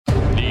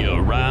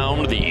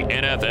Around the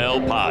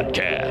NFL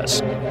podcast.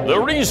 The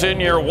reason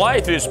your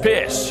wife is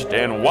pissed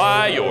and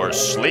why you're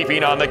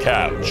sleeping on the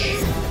couch.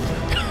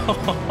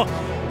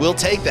 We'll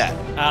take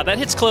that. That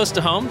hits close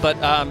to home, but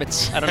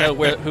it's I don't know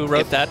who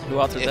wrote that, who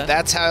authored that. If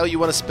that's how you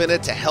want to spin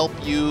it to help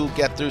you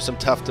get through some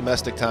tough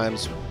domestic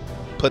times,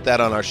 put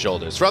that on our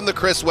shoulders. From the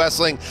Chris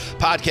Wessling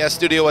podcast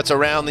studio, it's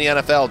Around the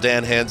NFL.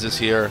 Dan Hans is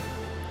here.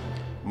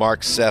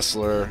 Mark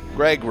Sessler,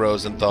 Greg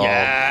Rosenthal.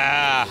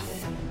 Yeah.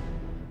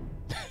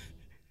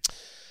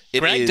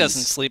 Greg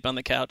doesn't sleep on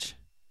the couch,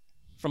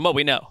 from what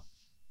we know.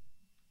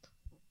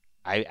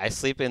 I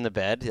sleep in the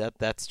bed.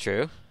 That's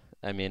true.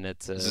 I mean,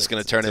 it's. Is this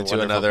going to turn into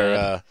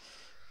another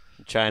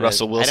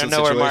Russell Wilson I don't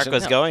know situation? where Mark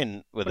was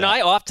going with that. No,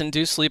 I often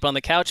do sleep on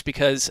the couch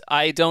because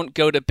I don't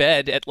go to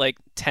bed at like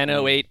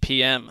 10:08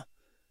 p.m.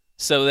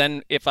 So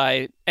then if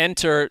I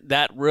enter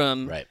that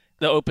room,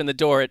 open the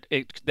door,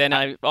 then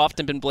I've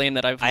often been blamed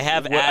that I'm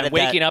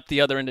waking up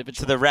the other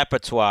individual. To the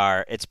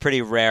repertoire, it's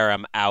pretty rare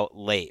I'm out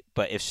late.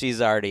 But if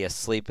she's already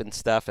asleep and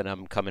stuff and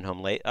I'm coming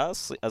home late, I'll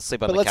sleep on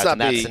the couch in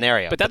that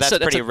scenario. But that's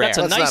pretty rare. That's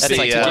a nice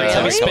thing.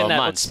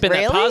 Let's spin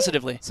that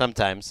positively.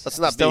 Sometimes. Let's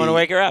not still want to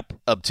wake her up.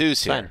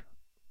 Obtuse here. Fine.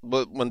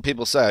 But when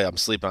people say I'm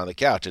sleeping on the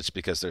couch, it's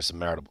because there's some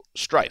marital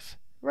strife.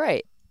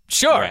 Right.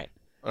 Sure. Right.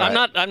 I'm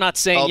not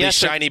saying all yes.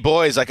 These shiny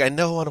boys, like, I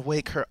know I want to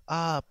wake her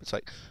up. It's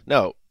like,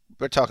 no,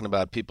 we're talking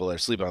about people that are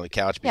sleeping on the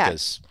couch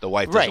because the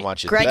wife doesn't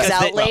want you to Greg's bed.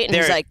 out late and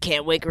he's like,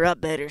 can't wake her up,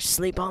 better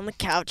sleep on the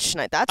couch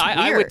tonight. That's weird.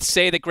 I would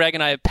say that Greg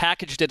and I have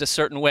packaged it a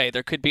certain way.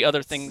 There could be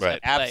other things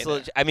at play.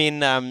 Absolutely. I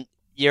mean,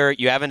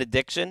 you have an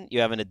addiction.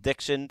 You have an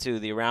addiction to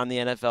the Around the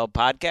NFL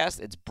podcast.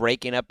 It's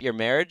breaking up your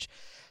marriage.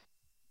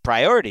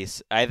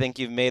 Priorities. I think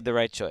you've made the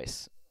right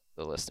choice.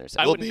 The listeners.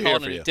 I wouldn't call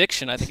it an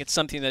addiction. I think it's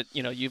something that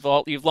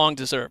you've long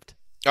deserved.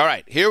 All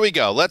right, here we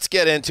go. Let's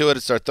get into it.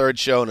 It's our third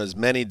show in as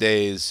many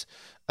days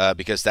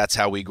because that's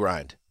how we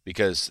grind.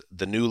 Because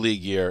the new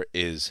league year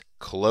is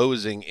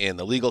closing in.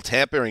 The legal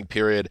tampering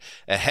period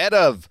ahead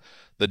of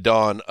the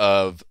dawn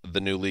of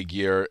the new league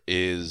year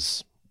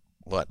is,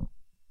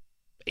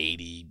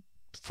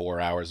 84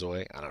 hours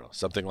away? I don't know,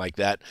 something like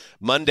that.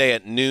 Monday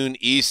at noon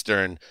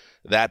Eastern,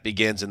 that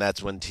begins, and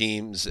that's when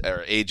teams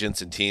or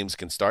agents and teams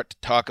can start to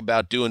talk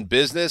about doing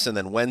business. And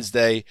then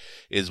Wednesday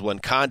is when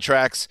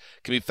contracts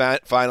can be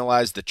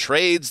finalized. The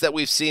trades that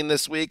we've seen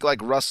this week,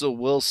 like Russell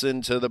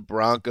Wilson to the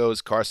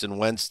Broncos, Carson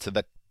Wentz to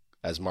the,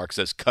 as Mark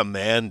says,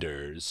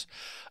 Commanders,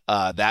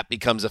 that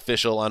becomes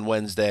official on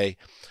Wednesday.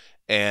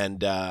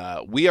 And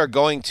we are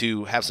going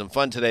to have some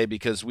fun today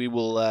because we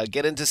will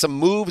get into some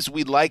moves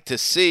we'd like to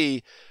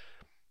see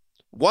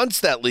once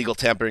that legal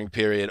tampering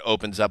period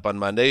opens up on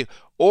Monday,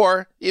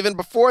 or even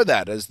before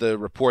that, as the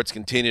reports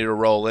continue to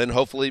roll in.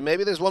 Hopefully,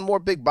 maybe there's one more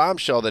big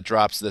bombshell that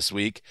drops this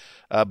week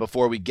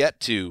before we get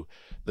to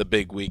the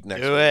big week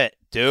next week.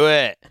 Do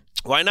it.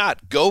 Why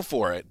not? Go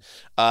for it.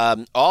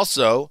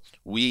 Also,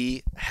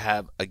 we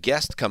have a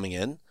guest coming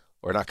in,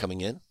 or not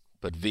coming in,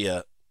 but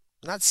via,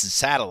 not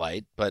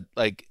satellite, but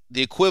like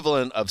the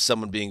equivalent of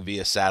someone being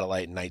via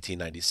satellite in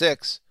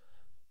 1996,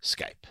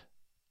 Skype.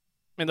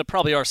 I mean, there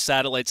probably are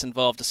satellites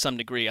involved to some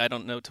degree. I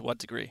don't know to what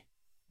degree.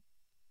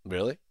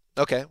 Really?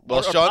 Okay.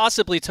 Well, or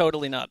possibly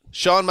totally not.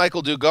 Sean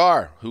Michael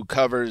Dugar, who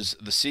covers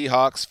the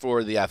Seahawks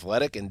for The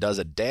Athletic and does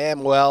it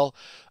damn well.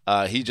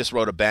 He just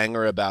wrote a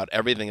banger about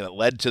everything that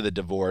led to the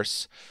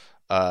divorce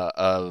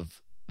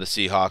of the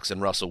Seahawks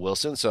and Russell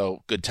Wilson.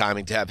 So good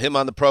timing to have him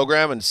on the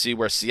program and see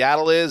where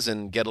Seattle is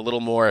and get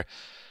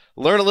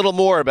learn a little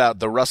more about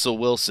the Russell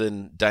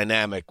Wilson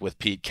dynamic with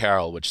Pete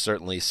Carroll, which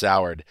certainly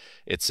soured,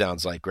 it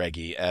sounds like,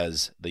 Greggy,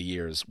 as the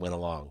years went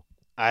along.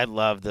 I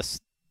love the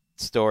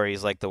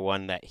stories like the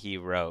one that he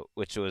wrote,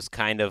 which was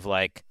kind of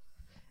like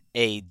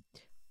a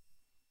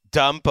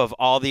dump of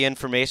all the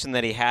information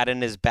that he had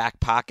in his back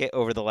pocket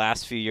over the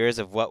last few years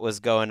of what was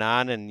going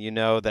on. And you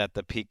know that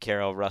the Pete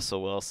Carroll,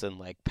 Russell Wilson,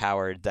 like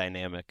power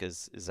dynamic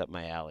is up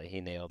my alley. He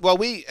nailed it. Well,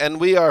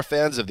 we are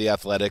fans of The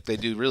Athletic. They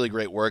do really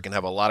great work and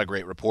have a lot of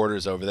great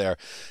reporters over there.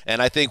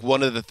 And I think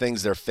one of the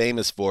things they're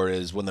famous for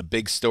is when the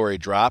big story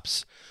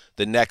drops,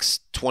 the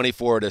next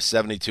 24 to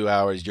 72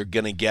 hours, you're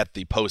going to get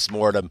the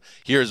postmortem.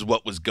 Here's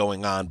what was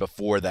going on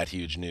before that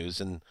huge news.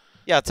 And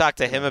yeah, I'll talk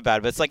to him about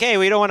it. But it's like, hey,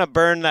 we don't want to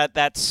burn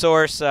that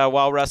source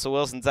while Russell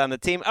Wilson's on the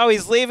team. Oh,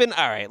 he's leaving?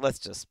 All right, let's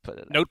just put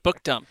it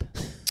Notebook dump.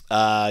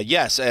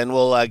 Yes, and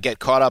we'll get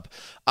caught up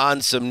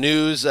on some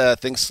news.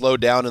 Things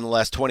slowed down in the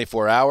last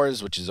 24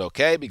 hours, which is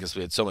okay because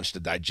we had so much to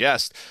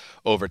digest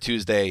over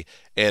Tuesday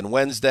and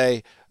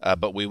Wednesday.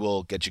 But we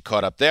will get you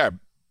caught up there.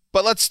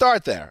 But let's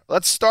start there.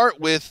 Let's start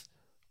with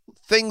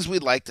things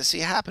we'd like to see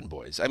happen,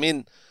 boys. I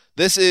mean,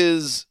 this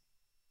is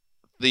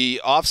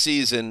the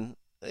offseason.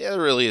 Yeah,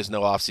 there really is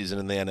no offseason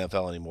in the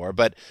NFL anymore,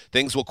 but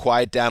things will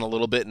quiet down a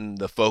little bit and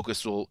the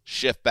focus will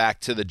shift back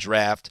to the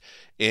draft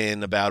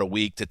in about a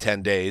week to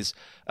 10 days.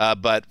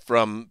 But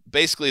from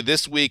basically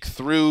this week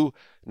through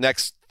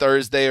next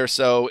Thursday or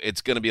so,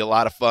 it's going to be a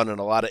lot of fun and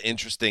a lot of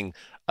interesting.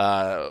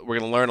 We're going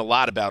to learn a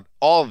lot about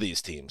all of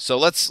these teams. So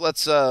let's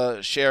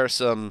share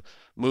some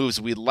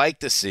moves we'd like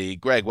to see.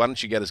 Greg, why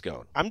don't you get us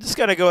going? I'm just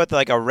going to go with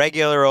like a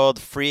regular old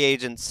free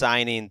agent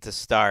signing to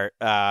start.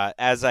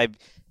 As I,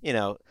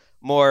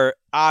 more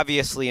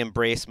obviously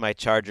embrace my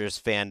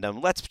Chargers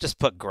fandom, let's just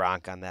put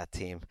Gronk on that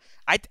team.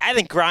 I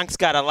think Gronk's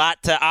got a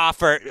lot to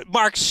offer.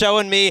 Mark's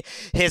showing me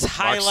his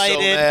highlighted. Mark's so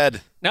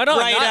mad. No,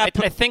 I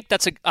think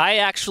I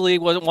actually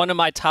was one of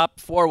my top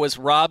 4 was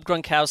Rob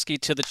Gronkowski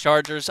to the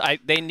Chargers.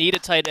 They need a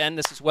tight end.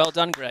 This is well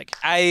done, Greg.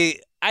 I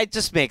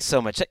just make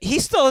so much.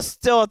 He's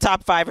still a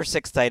top 5 or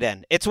 6 tight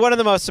end. It's one of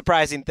the most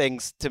surprising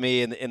things to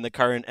me in the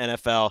current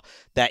NFL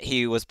that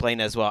he was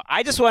playing as well.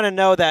 I just want to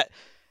know that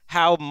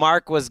how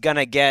Mark was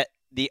gonna get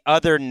the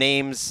other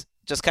names.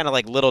 Just kind of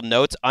like little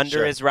notes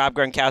under his Rob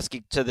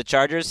Gronkowski to the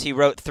Chargers. He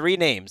wrote 3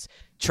 names: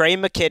 Trey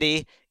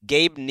McKitty,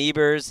 Gabe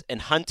Niebers,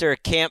 and Hunter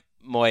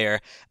Kampmoyer.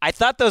 I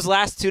thought those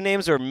last 2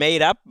 names were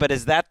made up, but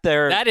is that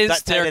their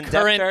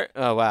current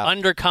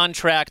under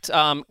contract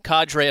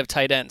cadre of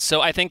tight ends?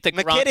 So I think that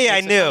McKitty,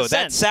 I knew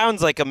that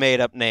sounds like a made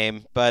up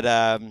name, but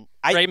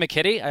Trey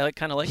McKitty, I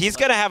kind of like. He's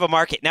going to have a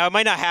market now. It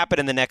might not happen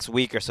in the next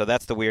week or so.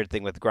 That's the weird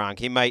thing with Gronk.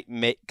 He might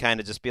kind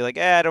of just be like,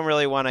 I don't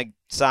really want to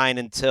sign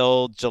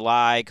until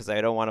July because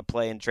I don't want to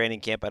play in training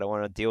camp. I don't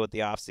want to deal with the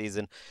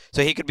offseason.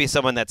 So he could be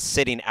someone that's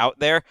sitting out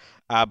there,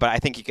 but I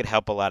think he could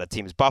help a lot of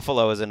teams.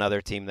 Buffalo is another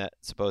team that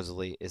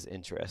supposedly is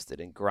interested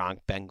in Gronk.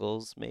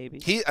 Bengals, maybe.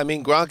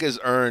 Gronk has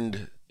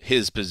earned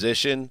his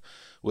position,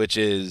 which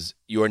is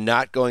you're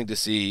not going to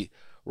see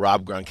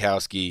Rob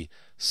Gronkowski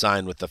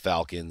sign with the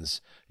Falcons.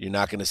 You're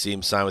not going to see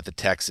him sign with the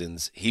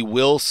Texans. He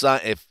will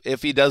sign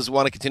if he does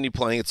want to continue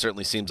playing. It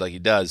certainly seems like he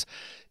does.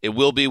 It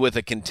will be with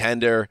a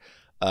contender.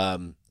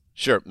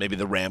 Sure, maybe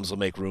the Rams will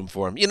make room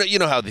for him. You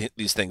know how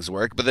these things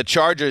work. But the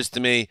Chargers,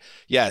 to me,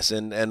 yes,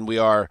 and we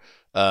are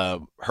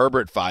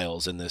Herbert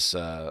files in this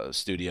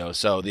studio.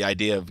 So the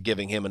idea of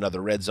giving him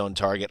another red zone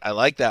target, I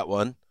like that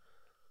one.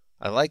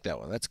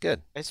 That's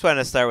good. I just want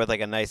to start with like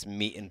a nice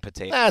meat and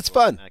potato. That's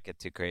fun. Not get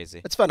too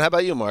crazy. That's fun. How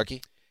about you,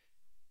 Marky?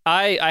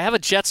 I have a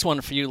Jets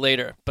one for you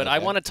later, but okay. I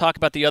want to talk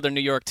about the other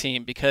New York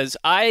team because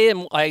I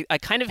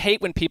kind of hate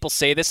when people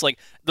say this, like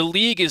the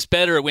league is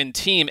better when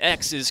team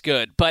X is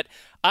good. But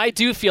I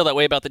do feel that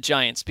way about the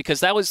Giants because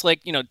that was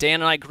like,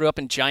 Dan and I grew up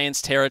in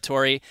Giants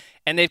territory,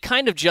 and they've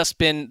kind of just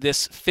been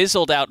this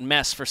fizzled out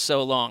mess for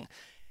so long.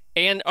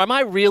 And am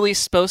I really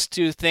supposed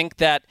to think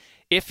that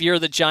if you're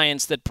the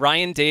Giants that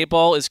Brian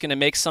Daboll is going to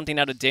make something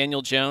out of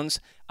Daniel Jones?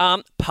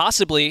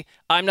 Possibly.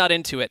 I'm not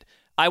into it.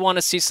 I want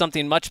to see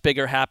something much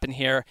bigger happen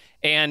here.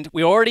 And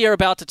we already are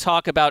about to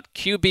talk about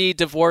QB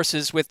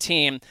divorces with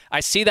team.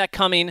 I see that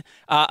coming.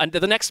 And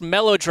the next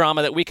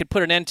melodrama that we could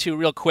put an end to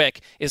real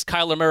quick is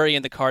Kyler Murray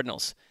and the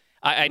Cardinals.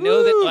 I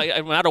know that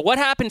no matter what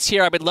happens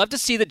here, I would love to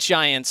see the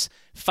Giants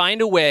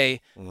find a way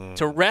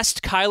to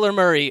wrest Kyler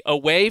Murray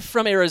away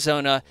from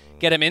Arizona,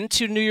 get him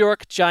into New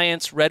York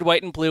Giants, red,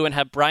 white, and blue, and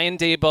have Brian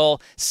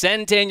Daboll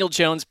send Daniel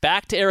Jones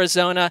back to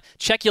Arizona.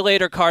 Check you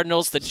later,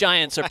 Cardinals. The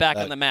Giants are back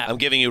on the map. I'm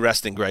giving you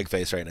resting Greg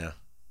face right now.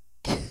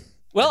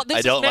 Well, this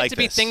is meant to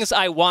be things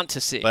I want to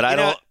see.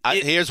 But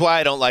here's why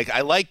I don't like.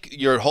 I like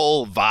your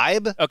whole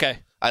vibe. Okay.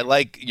 I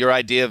like your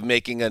idea of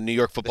making a New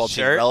York football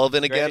team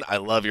relevant again. I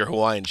love your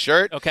Hawaiian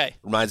shirt. Okay.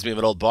 Reminds me of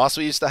an old boss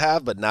we used to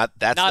have, but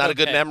that's not a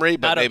good memory.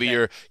 But maybe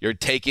you're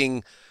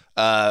taking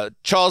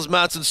Charles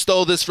Manson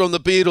stole this from the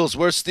Beatles.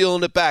 We're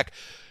stealing it back.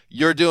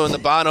 You're doing the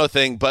Bono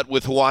thing, but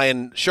with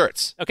Hawaiian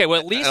shirts. Okay, well,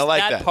 at least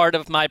that part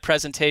of my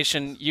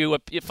presentation you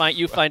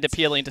find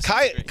appealing to some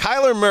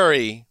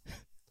degree.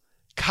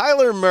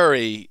 Kyler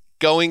Murray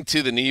going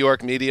to the New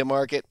York media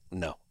market?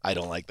 No, I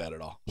don't like that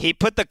at all. He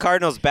put the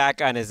Cardinals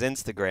back on his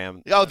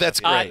Instagram. Oh, that's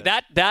great.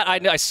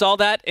 I saw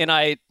that, and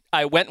I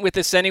went with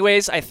this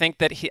anyways. I think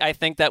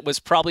that was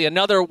probably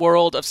another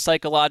world of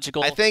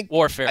psychological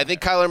warfare. I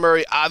think Kyler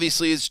Murray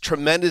obviously is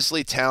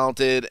tremendously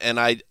talented, and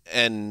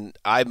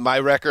I'm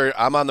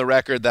on the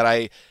record that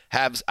I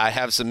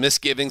have some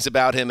misgivings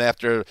about him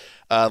after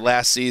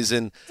last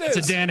season. It's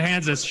a Dan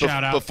Hansis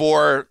shout out.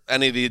 Before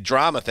any of the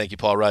drama, thank you,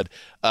 Paul Rudd,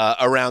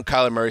 around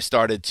Kyler Murray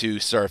started to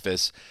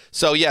surface.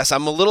 So, yes,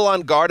 I'm a little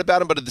on guard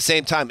about him, but at the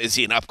same time, is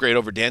he an upgrade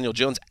over Daniel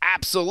Jones?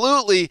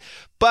 Absolutely.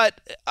 But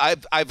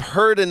I've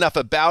heard enough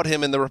about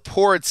him in the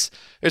reports.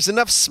 There's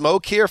enough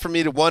smoke here for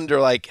me to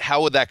wonder, like,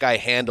 how would that guy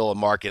handle a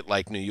market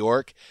like New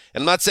York?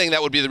 And I'm not saying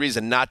that would be the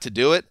reason not to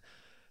do it,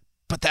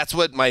 but that's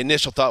what my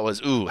initial thought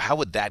was. Ooh, how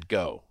would that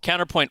go?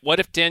 Counterpoint, what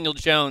if Daniel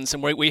Jones,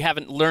 and we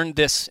haven't learned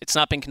this, it's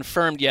not been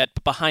confirmed yet,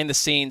 but behind the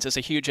scenes is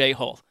a huge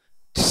a-hole?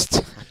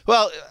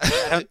 Well,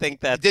 I don't think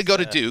that did go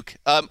to Duke.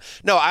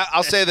 No,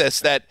 I'll say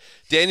this, that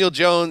Daniel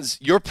Jones,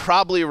 you're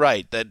probably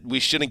right that we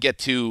shouldn't get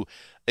too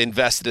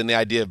invested in the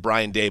idea of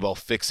Brian Daboll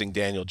fixing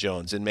Daniel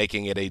Jones and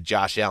making it a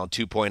Josh Allen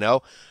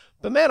 2.0.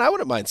 But, man, I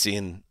wouldn't mind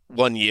seeing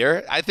 1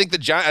 year. I think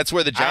that's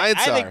where the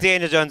Giants are. I think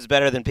Daniel Jones is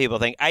better than people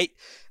think.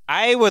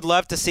 I would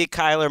love to see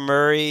Kyler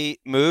Murray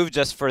move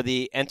just for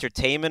the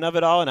entertainment of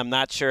it all, and I'm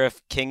not sure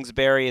if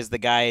Kingsbury is the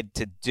guy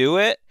to do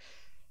it.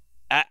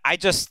 I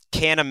just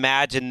can't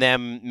imagine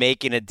them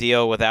making a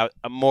deal without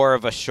more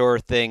of a sure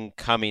thing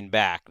coming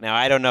back. Now,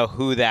 I don't know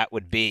who that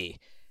would be.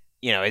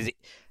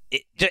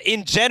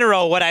 in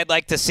general, what I'd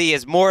like to see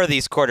is more of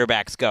these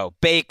quarterbacks go.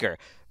 Baker,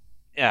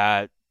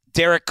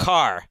 Derek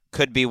Carr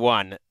could be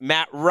one.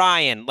 Matt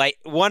Ryan, like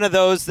one of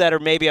those that are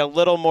maybe a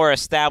little more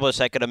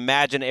established. I could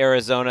imagine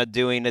Arizona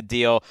doing a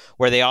deal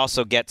where they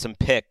also get some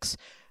picks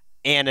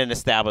and an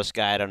established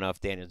guy. I don't know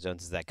if Daniel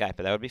Jones is that guy,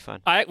 but that would be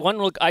fun.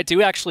 I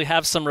do actually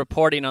have some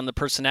reporting on the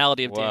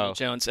personality of Daniel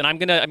Jones, and I'm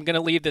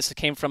gonna leave this. It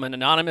came from an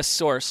anonymous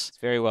source. It's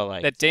very well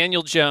liked. That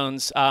Daniel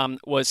Jones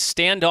was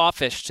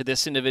standoffish to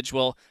this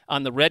individual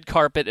on the red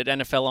carpet at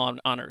NFL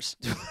honors.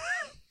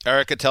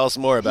 Erica, tell us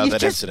more about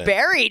that just incident.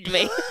 Buried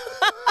me.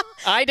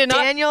 I did not.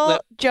 Daniel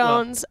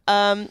Jones,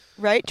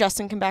 right?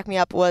 Justin can back me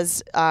up.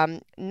 Was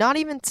not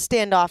even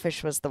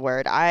standoffish was the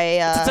word.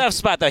 It's a tough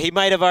spot though. He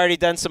might have already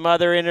done some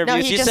other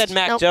interviews. You said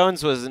Mac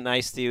Jones wasn't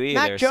nice to you either.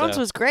 Mac Jones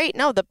was great.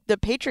 No, the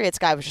Patriots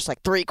guy was just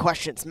like 3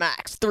 questions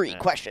max. 3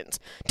 questions.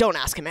 Don't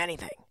ask him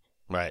anything.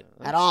 Right.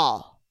 At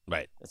all.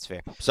 Right. That's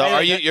fair. So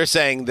you're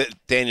saying that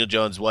Daniel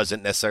Jones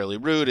wasn't necessarily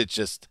rude? It's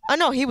just. Oh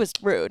no, he was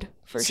rude.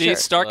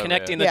 Start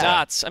connecting the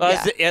dots.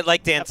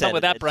 Like Dan said,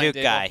 with that Duke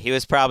guy. He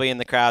was probably in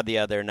the crowd the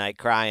other night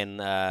crying.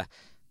 That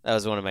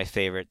was one of my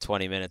favorite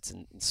 20 minutes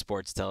in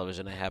sports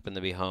television. I happened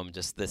to be home.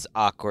 Just this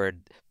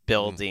awkward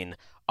building,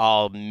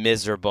 all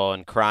miserable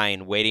and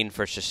crying, waiting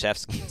for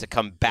Krzyzewski to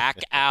come back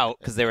out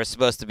because they were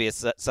supposed to be a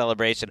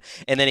celebration.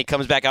 And then he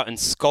comes back out and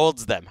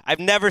scolds them. I've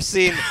never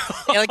seen,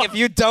 like, if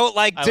you don't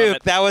like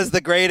Duke, that was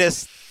the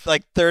greatest,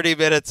 30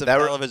 minutes of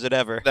television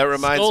ever. That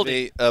reminds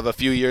me of a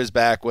few years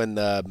back when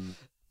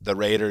the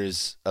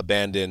Raiders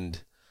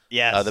abandoned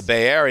the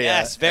Bay Area.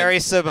 Yes, very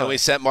similar. And we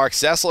sent Mark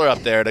Sessler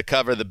up there to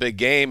cover the big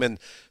game, and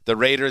the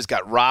Raiders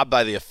got robbed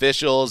by the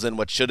officials, and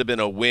what should have been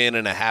a win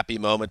and a happy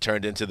moment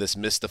turned into this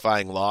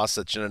mystifying loss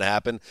that shouldn't have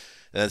happened.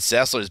 And then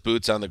Sessler's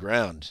boots on the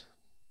ground.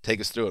 Take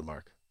us through it,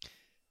 Mark.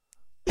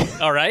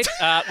 All right.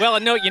 Well,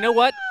 no, you know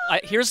what?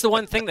 Here's the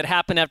one thing that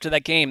happened after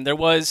that game. There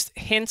was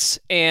hints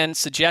and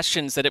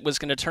suggestions that it was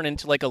going to turn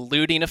into like a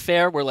looting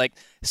affair where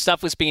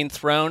stuff was being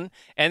thrown.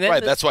 And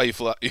then that's why you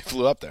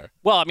flew up there.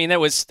 Well, I mean, there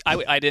was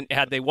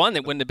had they won,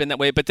 it wouldn't have been that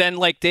way. But then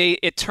they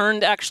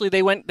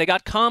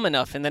got calm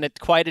enough, and then it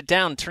quieted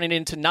down, turning it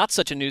into not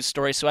such a news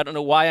story. So I don't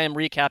know why I'm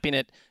recapping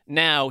it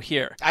now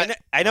here.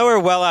 I know we're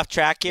well off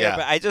track here,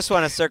 but I just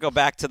want to circle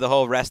back to the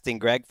whole resting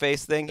Greg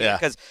face thing here,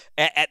 because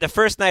at the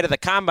first night of the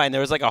Combine,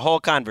 there was a whole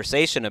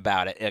conversation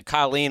about it.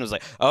 Colleen was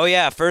like, oh,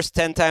 yeah, first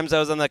 10 times I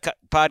was on the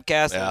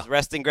podcast, I was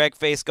resting Greg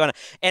face going on.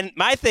 And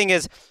my thing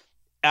is,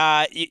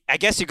 I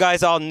guess you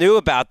guys all knew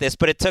about this,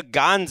 but it took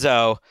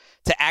Gonzo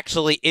to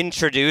actually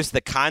introduce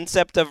the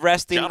concept of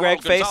resting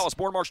Greg face. Gonzalez,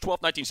 born March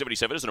 12,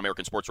 1977, is an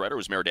American sports writer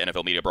who's married to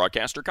NFL media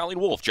broadcaster Colleen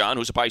Wolfe. John,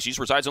 who's a Pisces,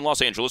 resides in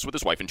Los Angeles with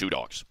his wife and 2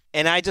 dogs.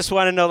 And I just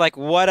want to know,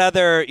 what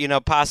other,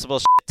 possible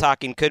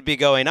shit-talking could be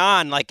going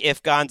on,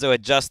 if Gonzo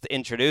had just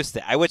introduced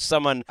it. I wish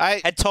someone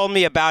had told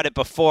me about it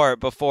before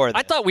this.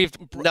 I thought we've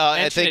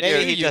I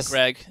think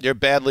Greg. You're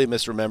badly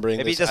misremembering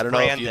maybe this. I don't know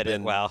if you've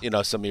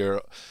been, some of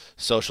your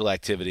social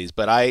activities,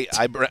 but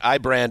I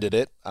branded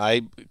it.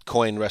 I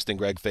coined resting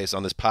Greg face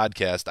on this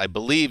podcast, I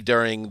believe,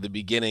 during the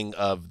beginning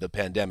of the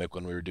pandemic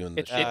when we were doing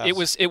the show. It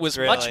was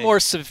really much more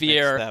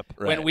severe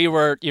when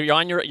you're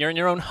in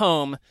your own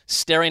home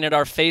staring at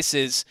our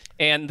faces,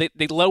 and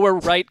the lower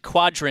right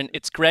quadrant,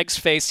 it's Greg's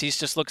face. He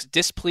just looks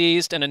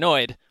displeased and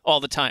annoyed all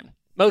the time.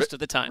 Most of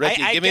the time.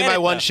 Ricky, give me my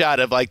one shot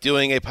of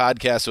doing a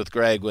podcast with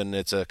Greg when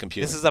it's a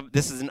computer.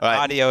 This is an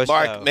audio show.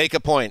 Mark, make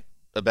a point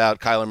about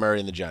Kyler Murray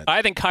and the Giants.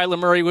 I think Kyler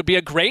Murray would be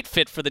a great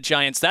fit for the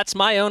Giants. That's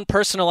my own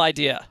personal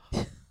idea.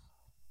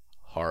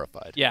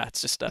 Horrified. Yeah,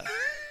 it's just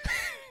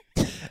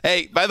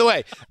Hey, by the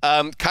way,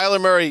 Kyler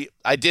Murray,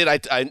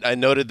 I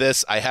noted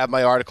this. I have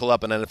my article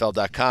up on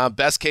NFL.com.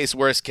 Best case,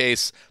 worst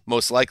case,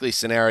 most likely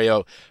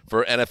scenario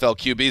for NFL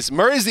QBs.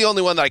 Murray's the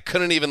only one that I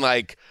couldn't even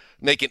make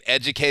an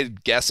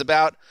educated guess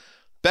about.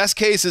 Best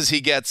case is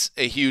he gets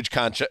a huge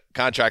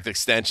contract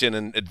extension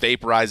and it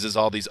vaporizes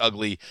all these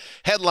ugly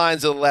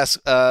headlines of the last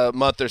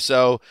month or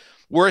so.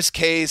 Worst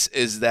case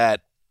is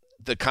that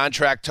the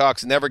contract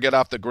talks never get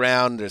off the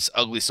ground. There's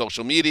ugly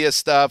social media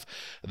stuff.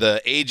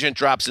 The agent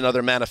drops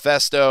another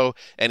manifesto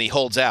and he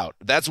holds out.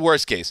 That's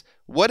worst case.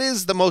 What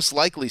is the most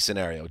likely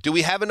scenario? Do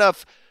we have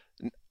enough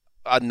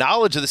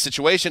knowledge of the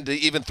situation to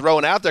even throw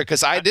it out there?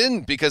 Because I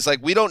didn't, because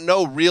we don't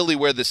know really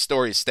where this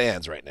story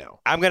stands right now.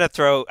 I'm going to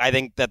throw, I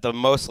think that the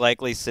most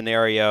likely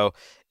scenario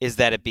is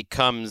that it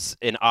becomes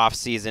an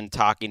off-season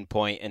talking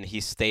point and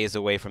he stays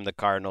away from the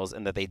Cardinals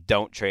and that they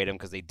don't trade him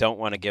because they don't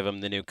want to give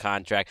him the new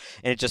contract.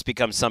 And it just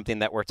becomes something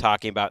that we're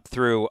talking about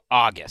through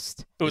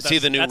August. You see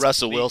the new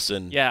Russell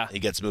Wilson, he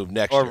gets moved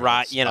next year.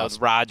 Or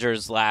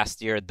Rodgers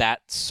last year, that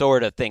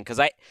sort of thing.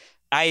 Because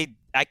I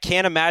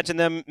can't imagine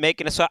them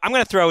making a. So I'm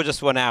going to throw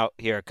just one out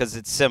here because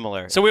it's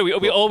similar. So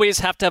we always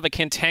have to have a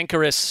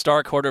cantankerous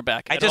star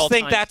quarterback. I just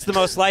think that's the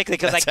most likely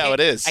because that's how it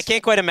is. I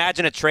can't quite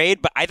imagine a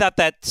trade, but I thought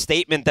that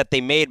statement that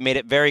they made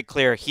it very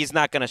clear he's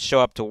not going to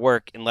show up to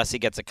work unless he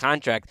gets a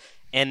contract.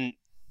 And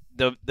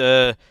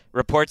the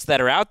reports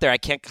that are out there, I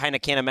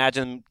can't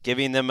imagine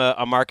giving them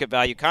a market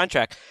value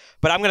contract.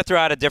 But I'm going to throw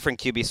out a different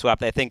QB swap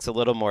that I think is a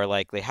little more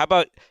likely. How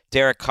about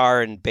Derek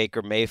Carr and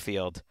Baker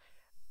Mayfield?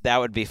 That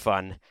would be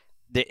fun.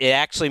 It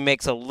actually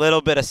makes a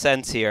little bit of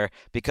sense here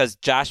because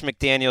Josh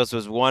McDaniels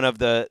was one of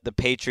the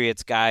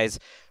Patriots guys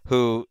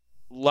who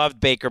loved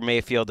Baker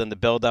Mayfield in the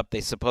build-up.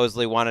 They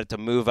supposedly wanted to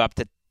move up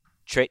to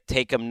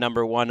take him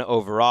number 1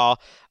 overall.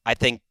 I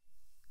think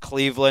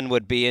Cleveland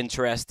would be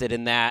interested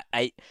in that.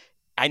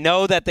 I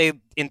know that they,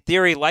 in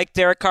theory, like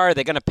Derek Carr. Are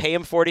they going to pay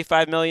him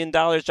 $45 million,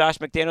 Josh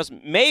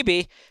McDaniels?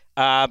 Maybe.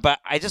 But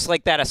I just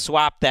like that, a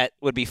swap that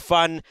would be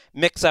fun,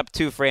 mix up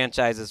two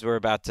franchises. We're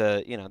about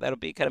to, that'll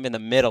be kind of in the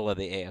middle of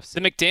the AFC.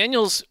 The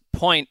McDaniels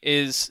point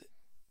is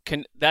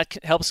that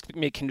helps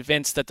me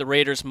convince that the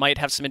Raiders might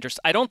have some interest.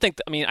 I don't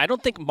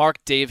think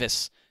Mark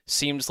Davis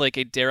seems like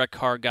a Derek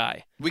Carr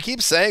guy. We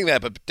keep saying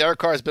that, but Derek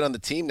Carr has been on the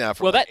team now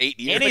for 8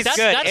 years. And he's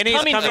good. And he's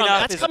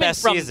coming from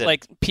season.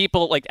 Like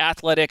people like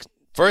athletic.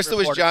 First it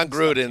was John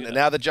Gruden, and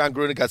now that John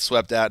Gruden got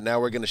swept out, now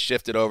we're going to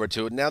shift it over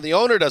to it. Now the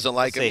owner doesn't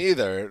like him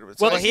either.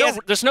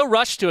 There's no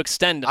rush to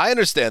extend him. I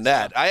understand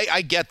that.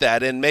 I get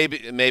that, and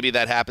maybe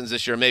that happens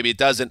this year. Maybe it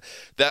doesn't.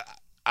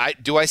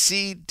 Do I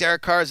see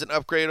Derek Carr as an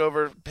upgrade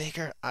over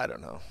Baker? I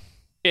don't know.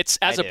 It's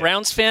as a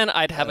Browns fan,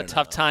 I'd have a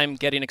tough time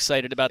getting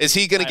excited about. Is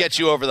he going to get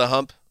you over the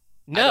hump?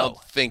 No, I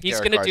don't think he's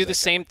going to do the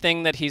same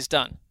thing that he's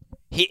done.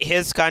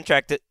 His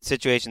contract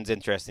situation's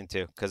interesting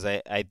too, because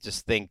I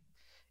just think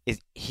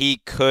he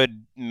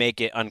could make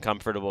it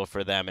uncomfortable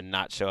for them and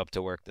not show up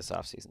to work this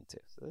offseason too.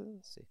 So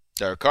let's see.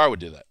 Derek Carr would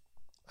do that.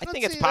 I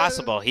think it's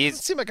possible. It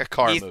seems like a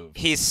Carr move.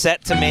 He's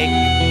set to make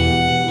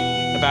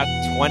about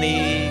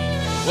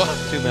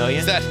 $22 million.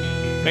 Is that?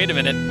 Wait a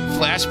minute.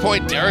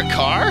 Flashpoint Derek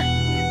Carr?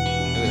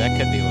 Ooh, that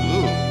could be one.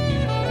 Ooh.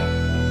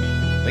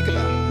 Think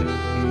about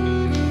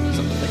it.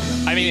 Something to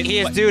think about. I mean, he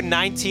is due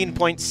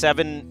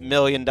 $19.7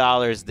 million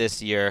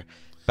this year.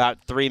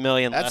 About $3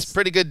 million less. That's a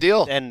pretty good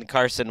deal. Than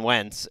Carson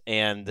Wentz,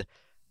 and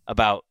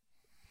about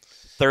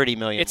 $30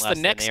 million less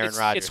than Aaron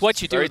Rodgers. It's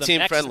what you do with the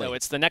next, friendly. though.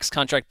 It's the next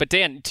contract. But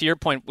Dan, to your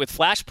point, with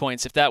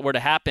flashpoints, if that were to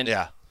happen,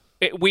 yeah.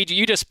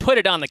 You just put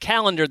it on the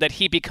calendar that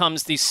he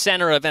becomes the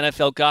center of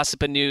NFL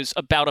gossip and news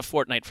about a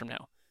fortnight from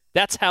now.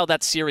 That's how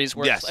that series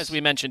works, as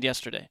we mentioned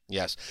yesterday.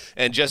 Yes,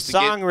 and just the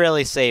song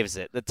really saves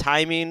it. The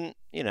timing,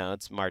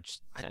 it's March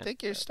 10th. I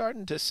think you're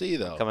starting to see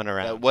though coming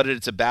around what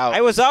it's about.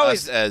 I was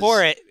always as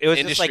for it. It was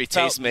industry just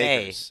like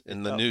tastemakers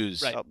in the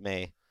news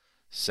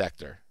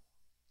sector.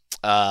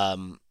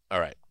 All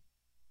right.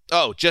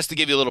 Oh, just to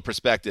give you a little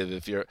perspective,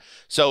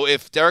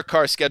 if Derek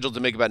Carr is scheduled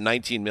to make about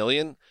 $19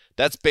 million,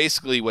 that's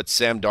basically what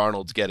Sam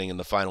Darnold's getting in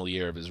the final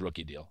year of his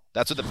rookie deal.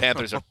 That's what the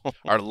Panthers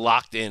are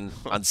locked in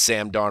on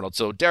Sam Darnold.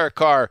 So Derek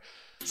Carr,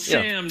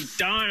 Sam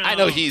Darnold. I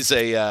know he's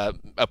a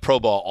Pro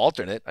Bowl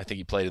alternate. I think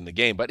he played in the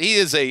game, but he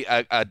is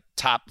a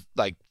top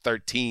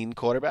 13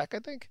 quarterback, I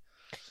think.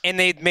 And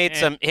they made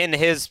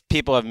his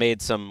people have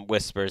made some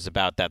whispers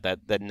about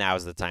that now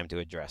is the time to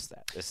address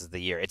that. This is the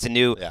year. It's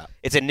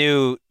a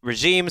new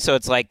regime, so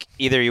it's like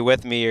either you're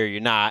with me or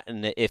you're not.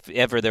 And if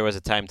ever there was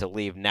a time to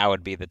leave, now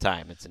would be the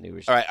time. It's a new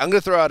regime. All right, I'm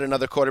going to throw out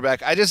another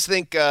quarterback. I just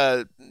think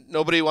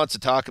nobody wants to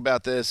talk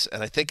about this,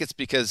 and I think it's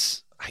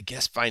because I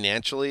guess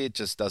financially it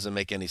just doesn't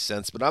make any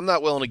sense. But I'm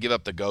not willing to give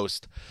up the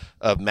ghost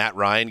of Matt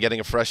Ryan getting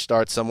a fresh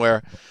start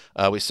somewhere.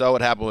 We saw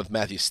what happened with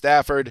Matthew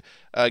Stafford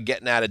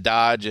getting out of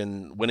Dodge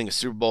and winning a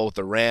Super Bowl with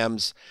the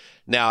Rams.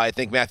 Now, I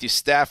think Matthew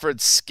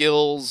Stafford's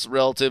skills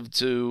relative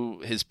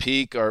to his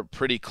peak are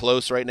pretty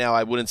close right now.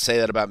 I wouldn't say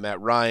that about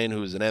Matt Ryan, who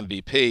was an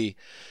MVP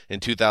in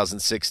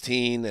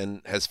 2016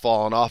 and has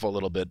fallen off a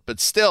little bit. But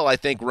still, I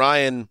think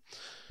Ryan –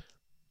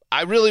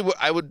 I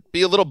would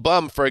be a little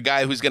bummed for a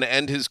guy who's going to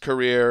end his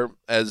career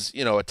as,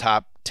 a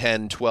top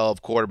 10,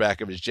 12 quarterback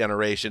of his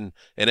generation.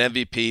 An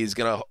MVP is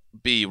going to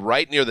be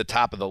right near the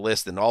top of the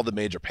list in all the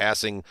major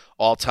passing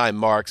all-time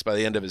marks by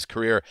the end of his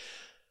career.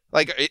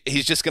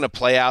 He's just going to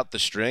play out the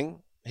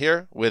string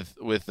here with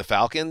the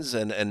Falcons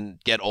and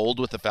get old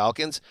with the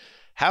Falcons.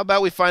 How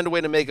about we find a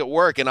way to make it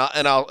work? And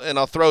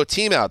I'll throw a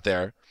team out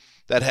there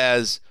that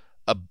has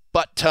a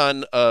butt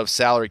ton of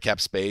salary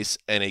cap space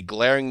and a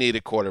glaring need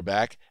at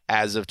quarterback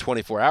as of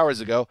 24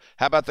 hours ago.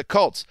 How about the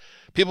Colts?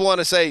 People want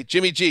to say,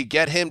 Jimmy G,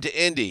 get him to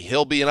Indy.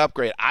 He'll be an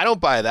upgrade. I don't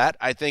buy that.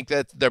 I think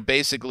that they're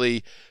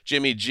basically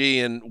Jimmy G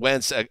and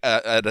Wentz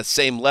at the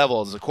same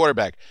level as a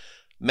quarterback.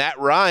 Matt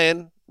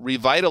Ryan,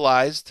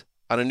 revitalized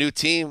on a new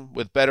team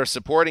with better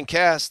supporting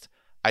cast.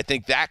 I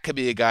think that could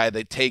be a guy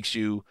that takes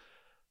you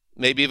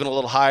maybe even a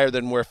little higher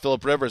than where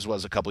Phillip Rivers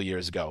was a couple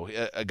years ago,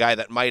 a guy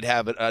that might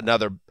have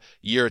another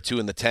year or two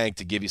in the tank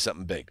to give you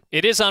something big.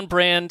 It is on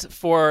brand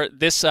for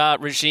this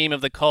regime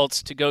of the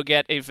Colts to go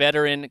get a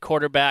veteran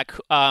quarterback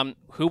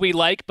who we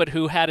like, but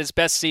who had his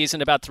best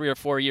season about 3 or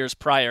 4 years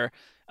prior.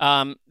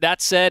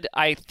 That said,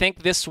 I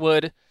think this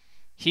would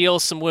heal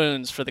some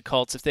wounds for the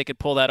Colts if they could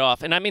pull that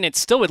off. And, it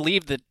still would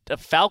leave the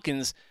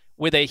Falcons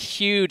with a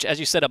huge, as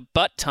you said, a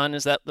butt ton.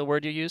 Is that the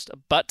word you used? A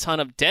butt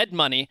ton of dead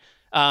money.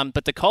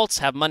 But the Colts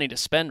have money to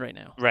spend right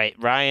now. Right.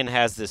 Ryan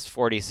has this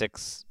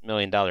 $46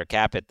 million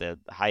cap at the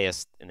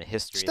highest in the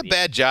history. Just a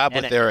bad job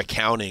with their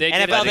accounting.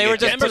 NFL, they were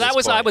just remember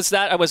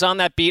I was on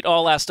that beat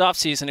all last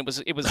offseason.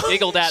 It was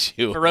giggled at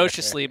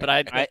ferociously,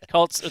 but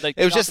Colts. It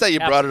was just that you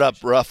brought it up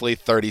roughly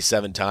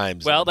 37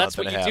 times. Well, that's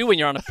what you do when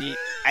you're on a beat.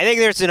 I think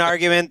there's an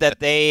argument that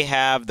they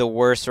have the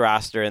worst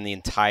roster in the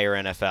entire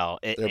NFL.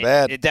 They're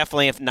bad. It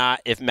definitely,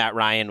 if Matt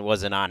Ryan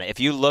wasn't on it. If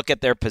you look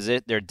at their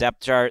depth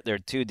chart, they're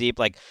too deep.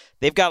 Like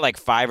they've got like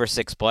 5 or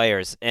 6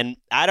 players, and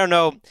I don't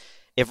know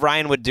if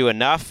Ryan would do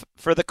enough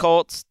for the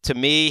Colts. To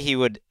me, he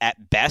would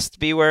at best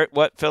be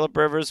what Phillip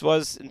Rivers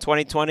was in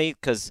 2020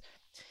 because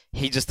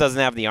he just doesn't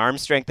have the arm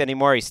strength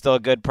anymore. He's still a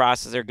good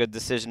processor, good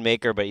decision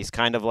maker, but he's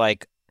kind of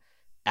like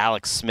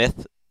Alex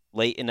Smith.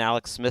 Late in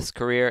Alex Smith's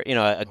career,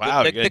 you're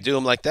gonna do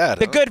him like that.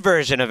 The good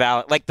version of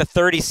Alex, like the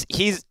 30s.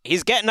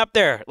 He's getting up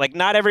there. Like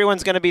not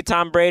everyone's gonna be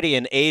Tom Brady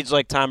and age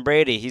like Tom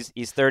Brady.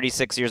 He's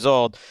 36 years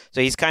old,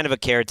 so he's kind of a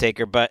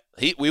caretaker. But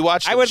we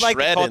watched him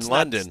shred in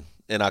London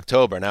in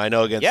October. Now I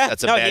know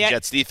that's a bad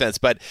Jets defense,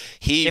 but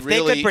he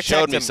really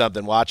showed me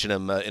something watching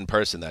him in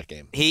person that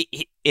game. He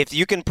if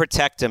you can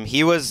protect him,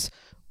 he was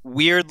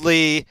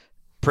weirdly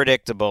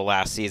predictable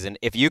last season.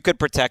 If you could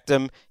protect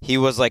him, he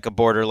was like a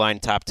borderline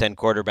top 10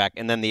 quarterback,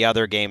 and then the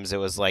other games it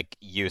was like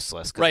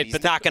useless. Right,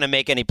 he's not going to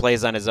make any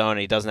plays on his own. And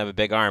he doesn't have a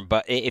big arm,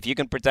 but if you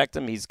can protect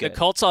him, he's good. The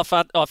Colts'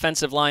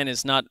 offensive line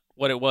is not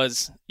what it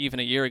was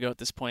even a year ago at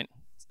this point.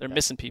 They're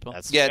missing people.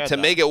 To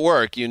make it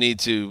work, you need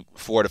to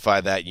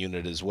fortify that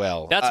unit as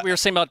well. That's what we were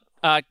saying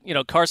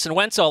about Carson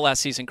Wentz all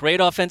last season.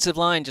 Great offensive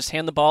line, just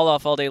hand the ball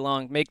off all day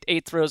long, make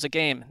 8 throws a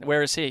game.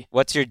 Where is he?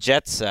 What's your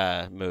Jets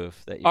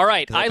move? All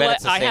right,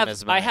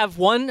 I have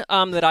one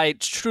that I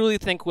truly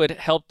think would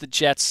help the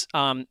Jets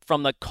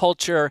from the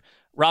culture.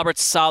 Robert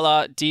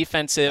Saleh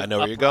defensive. I know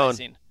where you're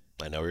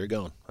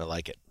going. I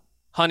like it.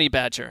 Honey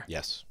Badger.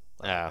 Yes.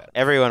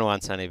 Everyone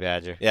wants Honey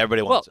Badger. Yeah,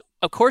 everybody wants it.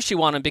 Of course you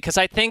want him because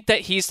I think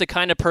that he's the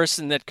kind of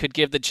person that could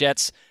give the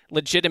Jets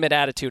legitimate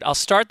attitude. I'll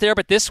start there,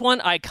 but this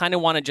one I kind of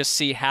want to just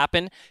see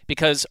happen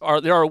because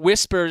there are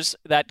whispers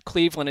that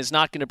Cleveland is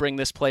not going to bring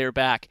this player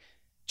back.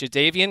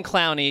 Jadeveon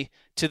Clowney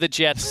to the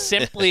Jets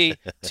simply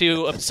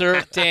to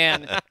observe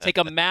Dan take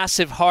a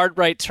massive hard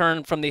right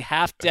turn from the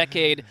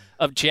half-decade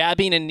of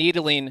jabbing and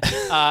needling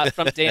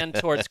from Dan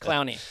towards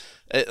Clowney.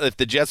 If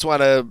the Jets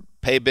want to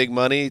pay big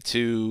money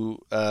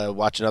to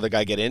watch another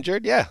guy get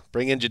injured,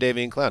 bring in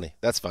Jadeveon Clowney.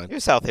 That's fine. He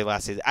was healthy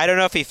last season. I don't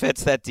know if he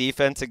fits that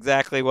defense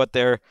exactly what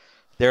they're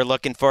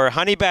looking for.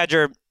 Honey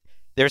Badger,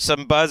 there's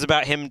some buzz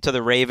about him to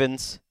the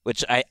Ravens,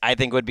 which I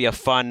think would be a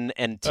fun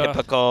and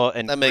typical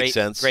and that makes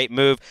sense. Great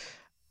move.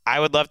 I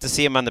would love to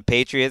see him on the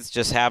Patriots,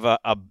 just have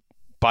a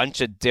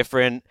bunch of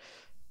different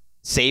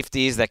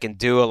safeties that can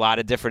do a lot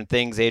of different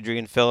things.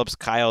 Adrian Phillips,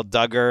 Kyle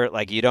Duggar.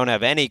 Like you don't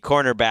have any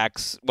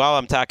cornerbacks. While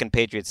I'm talking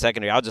Patriots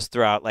secondary, I'll just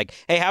throw out like,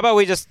 hey, how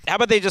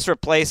about they just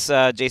replace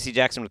J.C.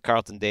 Jackson with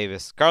Carlton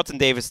Davis? Carlton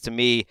Davis to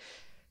me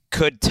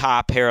could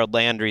top Harold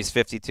Landry's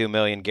 $52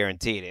 million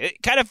guaranteed.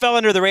 It kind of fell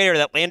under the radar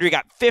that Landry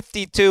got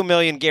 $52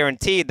 million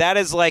guaranteed. That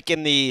is like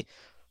in the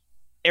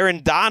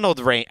Aaron Donald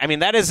range. I mean,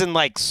 that isn't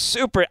like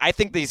super. I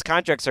think these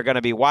contracts are going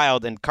to be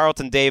wild. And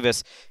Carlton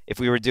Davis, if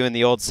we were doing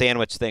the old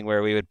sandwich thing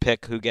where we would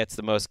pick who gets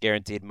the most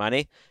guaranteed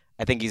money,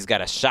 I think he's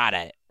got a shot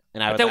at it.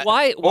 And I would,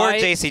 or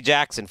J.C.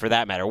 Jackson for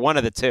that matter, one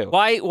of the two.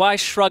 Why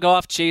shrug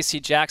off J.C.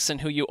 Jackson,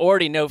 who you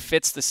already know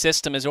fits the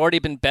system, has already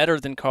been better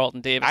than Carlton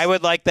Davis? I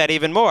would like that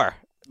even more.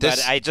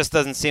 But it just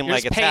doesn't seem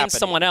like it's paying happening.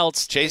 someone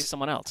else.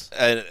 Someone else.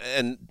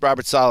 And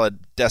Robert Saleh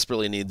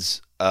desperately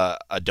needs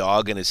a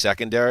dog in his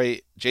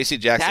secondary. J.C.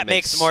 Jackson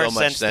makes more so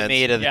much sense to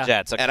me to the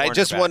Jets. And I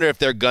just wonder if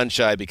they're gun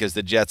shy because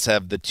the Jets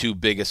have the 2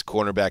 biggest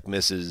cornerback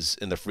misses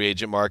in the free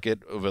agent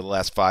market over the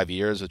last 5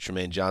 years with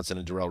Tremaine Johnson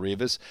and Darrelle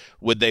Revis.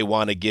 Would they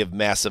want to give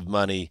massive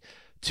money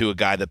to a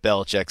guy that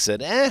Belichick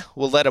said,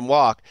 we'll let him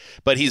walk?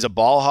 But he's a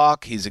ball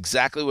hawk. He's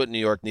exactly what New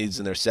York needs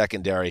in their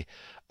secondary.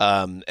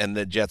 And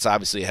the Jets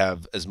obviously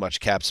have as much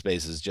cap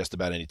space as just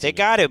about any team. They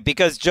got to,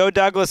 because Joe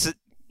Douglas,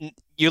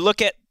 you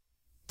look at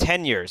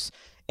tenures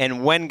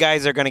and when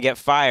guys are going to get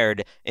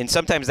fired, and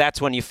sometimes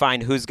that's when you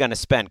find who's going to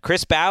spend.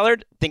 Chris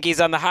Ballard, think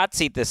he's on the hot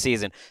seat this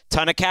season.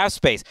 Ton of cap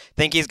space.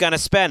 Think he's going to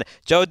spend.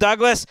 Joe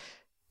Douglas,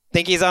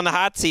 think he's on the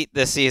hot seat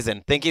this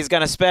season. Think he's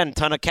going to spend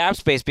ton of cap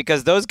space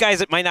because those guys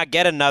that might not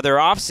get another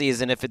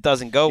offseason if it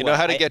doesn't go well. You know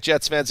how to get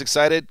Jets fans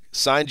excited?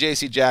 Sign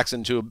J.C.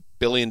 Jackson to a $1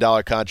 billion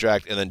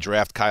contract and then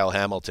draft Kyle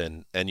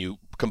Hamilton, and you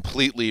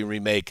completely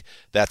remake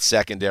that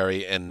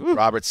secondary. And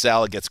Robert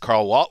Saleh gets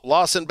Carl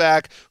Lawson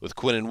back with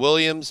Quinnen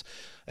Williams,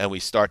 and we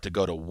start to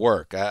go to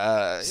work.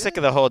 Sick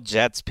of the whole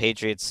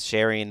Jets-Patriots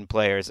sharing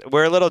players.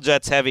 We're a little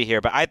Jets heavy here,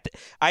 but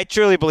I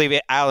truly believe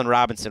Allen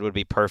Robinson would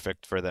be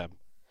perfect for them.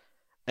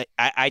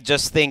 I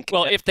just think...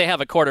 Well, if they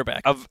have a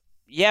quarterback.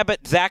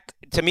 But Zach,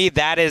 to me,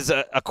 that is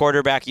a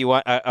quarterback you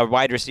want, a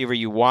wide receiver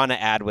you want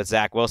to add with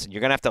Zach Wilson.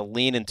 You're going to have to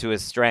lean into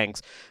his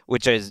strengths,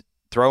 which is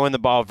throwing the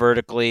ball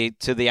vertically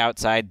to the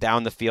outside,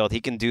 down the field. He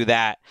can do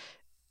that.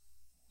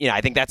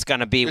 I think that's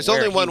going to be There's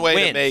where only one he way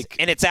wins. to make.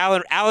 And it's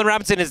Allen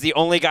Robinson is the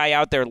only guy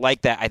out there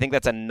like that. I think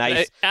that's a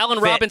nice. Allen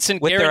fit Robinson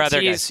with their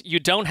other guarantees guys. you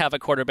don't have a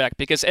quarterback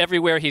because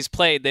everywhere he's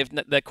played,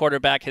 the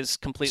quarterback has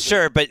completely.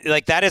 Sure, but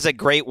like that is a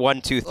great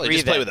 1, 2, 3. Well, he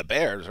just played with the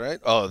Bears, right?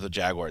 Oh, the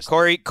Jaguars.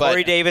 Corey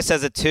Davis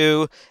as a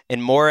 2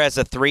 and Moore as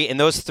a 3, and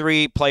those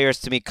 3 players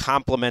to me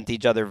complement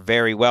each other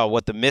very well.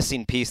 What the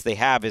missing piece they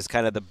have is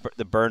kind of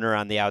the burner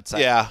on the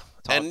outside. Yeah,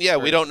 and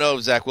we don't know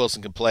if Zach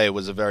Wilson can play. It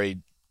was a very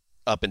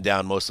up and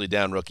down, mostly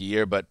down rookie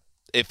year, but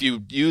if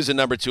you use a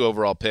number 2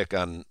 overall pick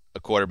on a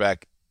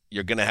quarterback,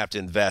 you're going to have to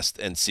invest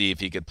and see if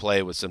he could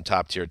play with some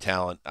top-tier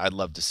talent. I'd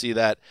love to see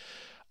that.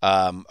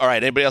 All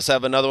right, anybody else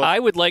have another one? I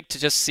would like to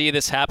just see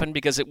this happen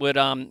because it would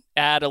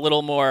add a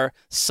little more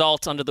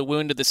salt under the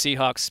wound of the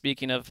Seahawks.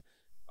 Speaking of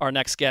our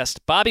next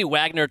guest, Bobby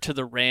Wagner to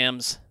the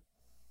Rams.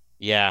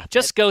 Yeah.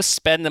 Just go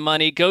spend the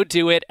money. Go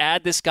do it.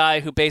 Add this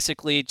guy who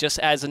basically just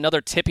adds another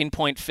tipping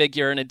point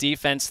figure in a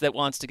defense that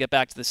wants to get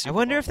back to the Super Bowl.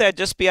 I wonder if that'd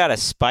just be out of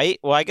spite.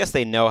 Well, I guess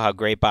they know how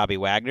great Bobby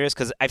Wagner is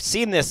because I've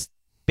seen this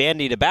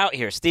bandied about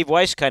here. Steve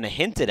Weiss kind of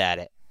hinted at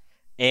it.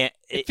 And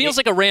it feels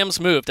like a Rams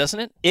move, doesn't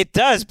it? It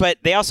does, but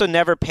they also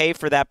never pay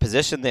for that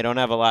position. They don't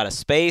have a lot of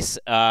space.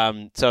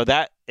 So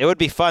that it would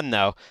be fun,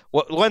 though.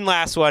 One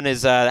last one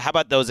is, how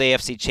about those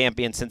AFC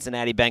champion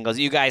Cincinnati Bengals?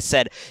 You guys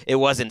said it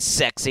wasn't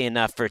sexy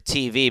enough for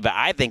TV, but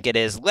I think it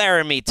is.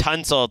 Laramie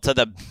Tunsil to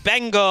the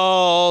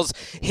Bengals.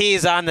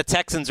 He's on the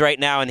Texans right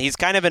now, and he's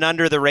kind of an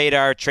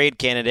under-the-radar trade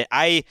candidate.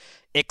 I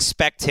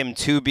expect him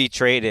to be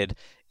traded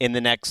in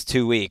the next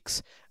 2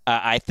 weeks.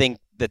 I think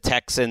the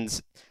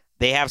Texans...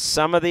 They have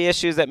some of the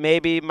issues that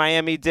maybe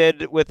Miami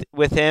did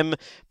with him,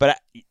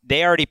 but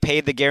they already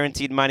paid the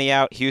guaranteed money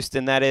out,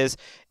 Houston that is,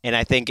 and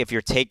I think if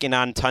you're taking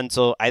on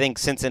Tunsil, I think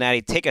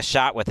Cincinnati, take a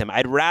shot with him.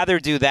 I'd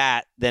rather do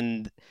that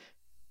than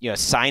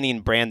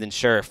signing Brandon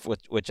Scherf,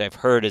 which I've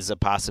heard is a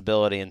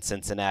possibility in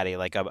Cincinnati,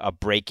 like a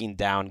breaking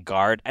down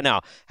guard. I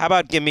know. How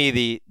about give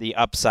me the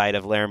upside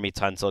of Laramie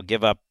Tunsil,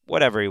 give up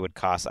whatever he would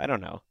cost. I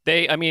don't know.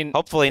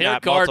 Hopefully their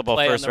not guard multiple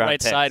play first on the round right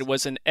picks. side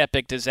was an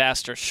epic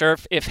disaster.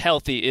 Scherf, if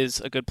healthy, is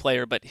a good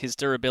player, but his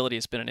durability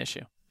has been an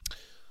issue.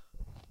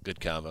 Good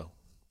combo.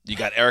 You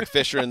got Eric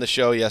Fisher in the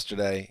show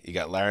yesterday. You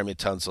got Laramie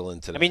Tunsil in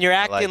today. I mean, you're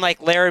acting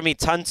like Laramie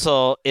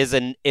Tunsil is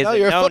no,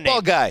 you're a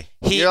football guy.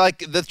 You're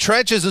like, the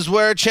trenches is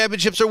where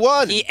championships are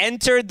won. He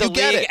entered the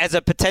league as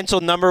a potential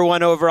number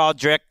 1 overall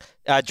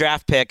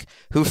draft pick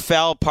who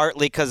fell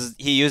partly because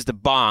he used a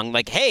bong.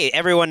 Like, hey,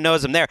 everyone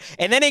knows him there.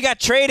 And then he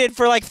got traded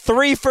for like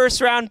 3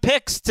 first-round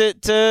picks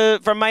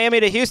from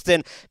Miami to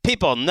Houston.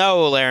 People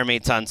know Laramie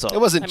Tunsil.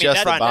 It wasn't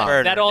just a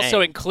bong. That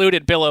also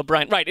included Bill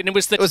O'Brien. Right, and it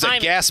was a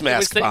gas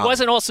mask bong. It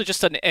wasn't also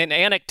just an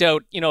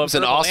anecdote, it was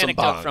an awesome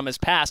anecdote bong from his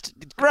past.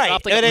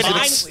 Right.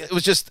 It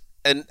was just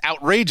an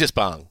outrageous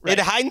bong. Right.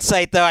 In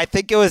hindsight, though, I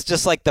think it was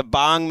just like the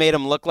bong made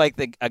him look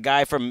like a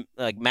guy from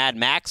like Mad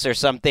Max or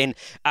something.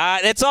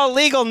 It's all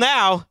legal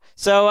now,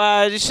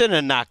 so you shouldn't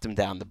have knocked him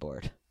down the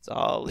board. It's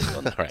all legal.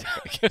 All right.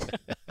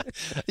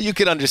 You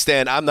can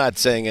understand. I'm not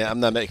saying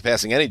I'm not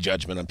passing any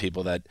judgment on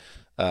people that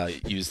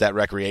use that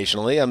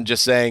recreationally. I'm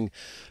just saying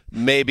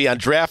maybe on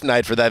draft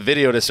night for that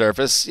video to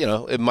surface,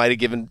 it might have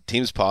given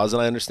teams pause,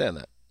 and I understand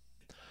that.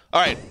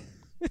 All right.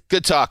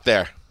 Good talk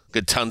there.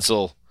 Good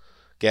Tunsil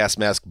gas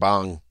mask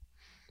bong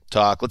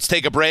talk. Let's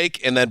take a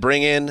break and then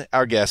bring in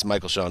our guest,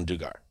 Michael-Shawn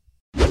Dugar.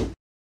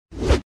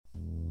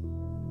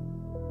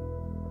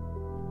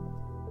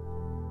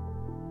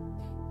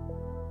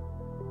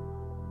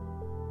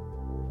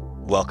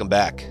 Welcome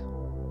back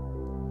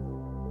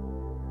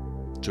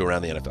to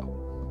Around the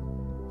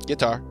NFL.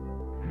 Guitar.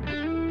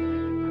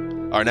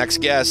 Our next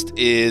guest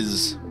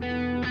is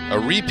a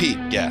repeat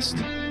guest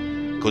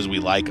because we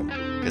like him,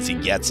 because he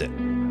gets it.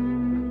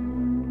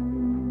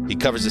 He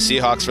covers the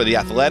Seahawks for The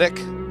Athletic.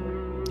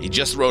 He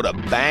just wrote a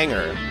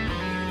banger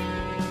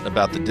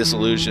about the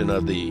dissolution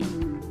of the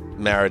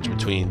marriage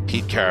between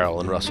Pete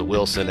Carroll and Russell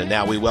Wilson, and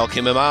now we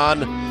welcome him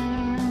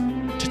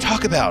on to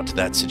talk about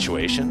that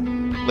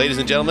situation. Ladies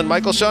and gentlemen,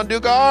 Michael-Shawn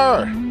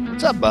Dugar.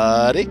 What's up,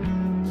 buddy?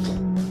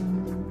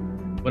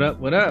 What up?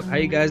 What up? How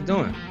you guys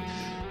doing?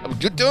 I'm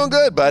doing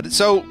good, bud.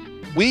 So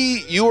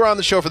you were on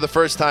the show for the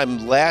first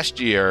time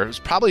last year. It was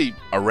probably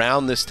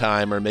around this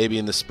time or maybe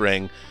in the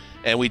spring.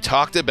 And we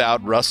talked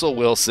about Russell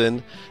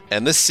Wilson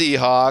and the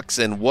Seahawks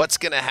and what's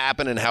going to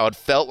happen and how it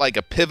felt like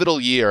a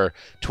pivotal year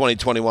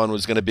 2021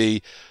 was going to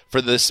be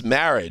for this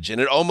marriage.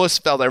 And it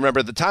almost felt, I remember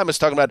at the time I was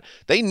talking about,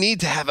 they need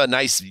to have a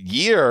nice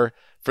year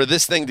for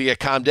this thing to get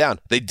calmed down.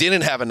 They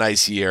didn't have a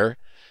nice year,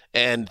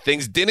 and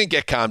things didn't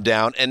get calmed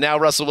down, and now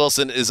Russell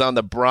Wilson is on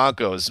the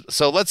Broncos.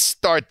 So let's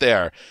start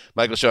there,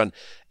 Michael-Shawn.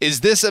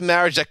 Is this a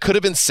marriage that could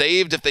have been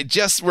saved if they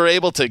just were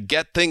able to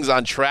get things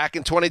on track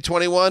in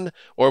 2021,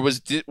 or was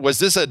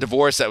this a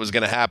divorce that was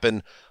going to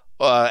happen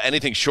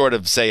anything short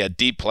of, say, a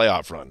deep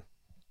playoff run?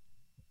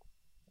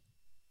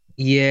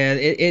 Yeah,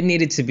 it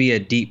needed to be a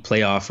deep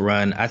playoff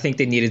run. I think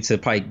they needed to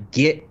probably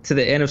get to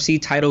the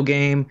NFC title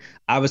game.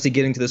 Obviously,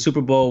 getting to the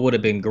Super Bowl would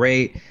have been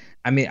great.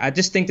 I mean, I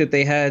just think that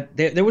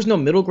there was no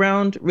middle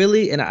ground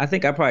really. And I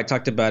think I probably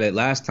talked about it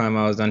last time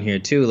I was on here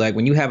too. Like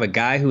when you have a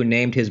guy who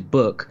named his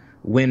book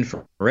Win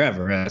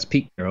Forever, that's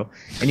Pete Carroll,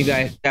 and you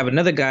guys have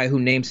another guy who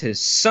names his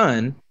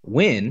son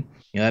Win,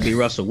 that'd be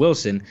Russell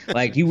Wilson.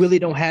 Like you really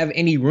don't have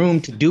any room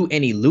to do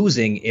any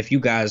losing if you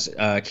guys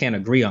can't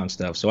agree on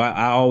stuff. So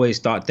I always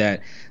thought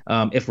that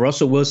if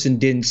Russell Wilson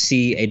didn't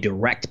see a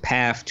direct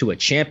path to a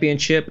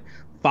championship,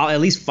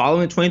 at least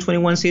following the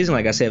 2021 season,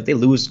 like I said, if they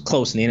lose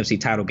close in the NFC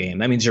title game,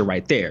 that means you're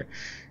right there,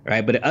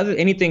 right? But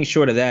anything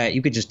short of that,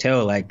 you could just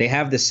tell like they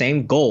have the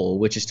same goal,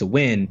 which is to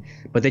win,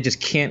 but they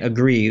just can't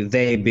agree.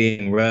 They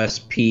being Russ,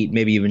 Pete,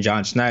 maybe even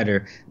John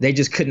Schneider, they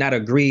just could not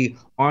agree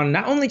on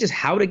not only just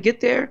how to get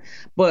there,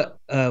 but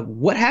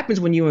what happens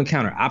when you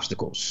encounter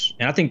obstacles.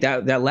 And I think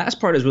that last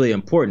part is really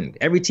important.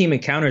 Every team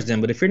encounters them,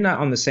 but if you're not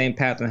on the same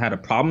path on how to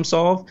problem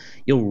solve,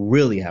 you'll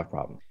really have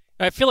problems.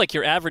 I feel like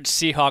your average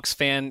Seahawks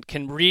fan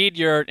can read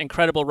your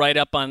incredible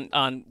write-up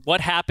on what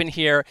happened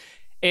here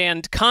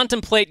and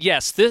contemplate,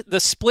 yes, the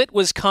split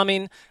was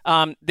coming.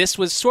 This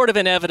was sort of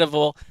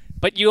inevitable.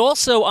 But you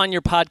also, on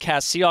your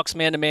podcast, Seahawks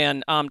Man to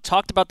Man,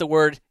 talked about the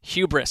word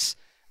hubris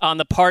on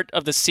the part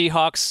of the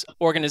Seahawks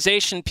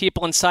organization,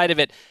 people inside of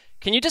it.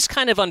 Can you just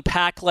kind of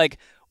unpack, like,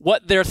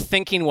 what their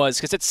thinking was?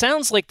 Because it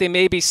sounds like they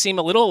maybe seem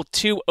a little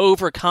too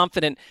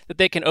overconfident that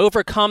they can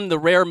overcome the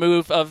rare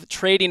move of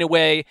trading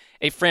away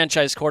a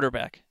franchise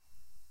quarterback.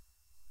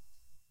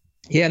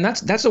 Yeah, and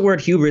that's the word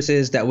hubris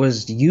is that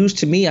was used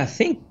to me, I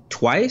think,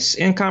 twice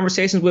in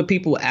conversations with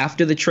people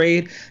after the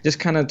trade, just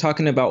kind of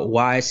talking about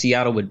why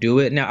Seattle would do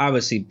it. Now,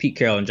 obviously, Pete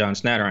Carroll and John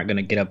Schneider aren't going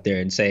to get up there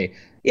and say,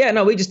 yeah,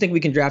 no, we just think we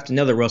can draft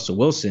another Russell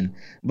Wilson.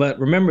 But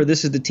remember,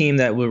 this is the team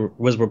that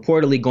was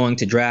reportedly going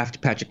to draft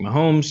Patrick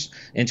Mahomes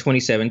in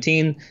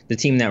 2017, the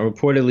team that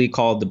reportedly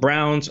called the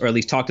Browns, or at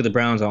least talked to the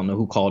Browns, I don't know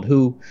who called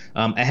who,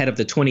 ahead of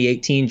the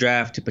 2018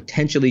 draft to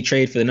potentially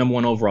trade for the number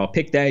 1 overall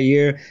pick that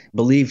year,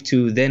 believed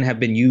to then have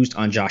been used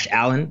on Josh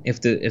Allen if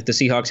the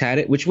Seahawks had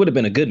it, which would have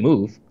been a good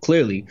move,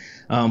 clearly.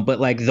 But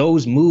like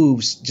those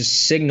moves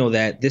just signal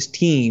that this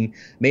team,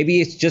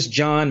 maybe it's just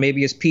John,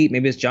 maybe it's Pete,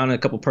 maybe it's John and a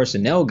couple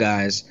personnel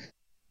guys,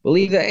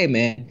 believe that, hey,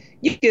 man,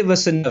 you give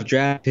us enough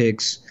draft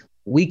picks,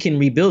 we can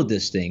rebuild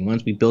this thing.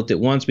 Once we built it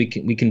once, we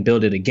can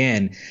build it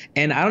again.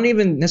 And I don't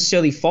even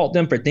necessarily fault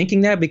them for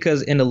thinking that,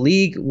 because in a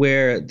league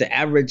where the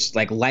average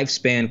like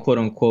lifespan, quote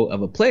unquote,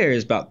 of a player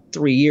is about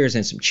 3 years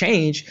and some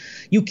change,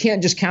 you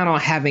can't just count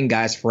on having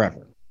guys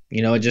forever.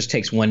 It just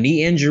takes one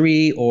knee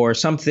injury or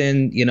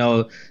something.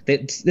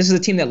 This is a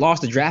team that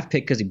lost a draft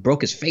pick because he broke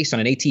his face on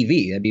an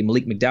ATV. That'd be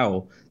Malik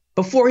McDowell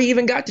before he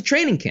even got to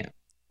training camp.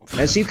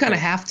 And so you kind of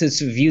have to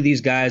view these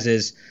guys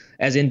as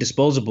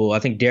indisposable. I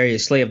think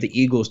Darius Slay of the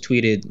Eagles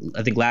tweeted,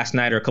 I think last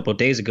night or a couple of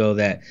days ago,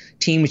 that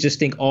teams just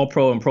think all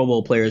pro and Pro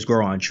Bowl players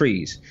grow on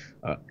trees.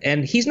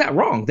 And he's not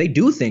wrong. They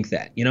do think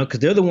that, because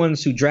they're the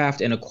ones who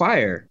draft and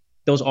acquire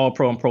those all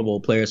pro and Pro Bowl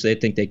players. So they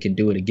think they can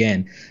do it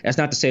again. That's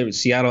not to say that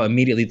Seattle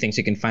immediately thinks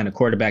it can find a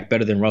quarterback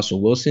better than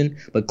Russell Wilson.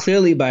 But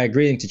clearly by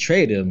agreeing to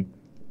trade him,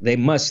 they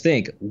must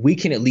think we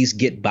can at least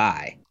get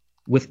by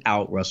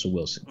without Russell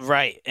Wilson.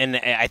 Right. And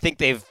I think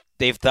they've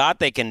thought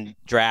they can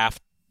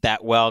draft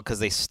that well because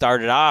they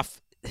started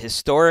off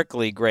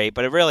historically great,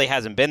 but it really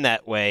hasn't been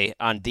that way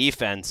on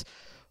defense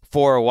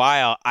for a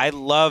while. I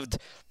loved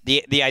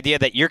the idea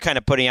that you're kind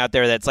of putting out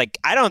there that's like,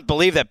 I don't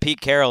believe that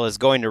Pete Carroll is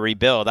going to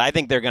rebuild. I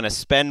think they're going to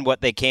spend what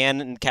they can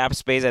in cap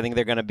space. I think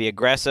they're going to be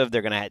aggressive.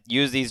 They're going to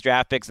use these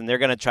draft picks, and they're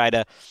going to try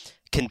to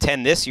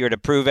contend this year to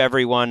prove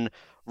everyone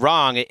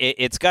wrong.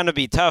 It's going to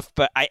be tough,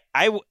 but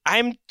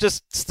I'm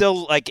just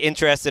still like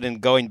interested in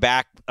going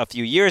back a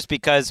few years,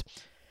 because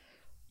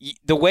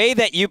the way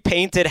that you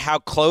painted how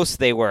close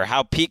they were,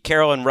 how Pete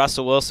Carroll and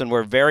Russell Wilson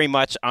were very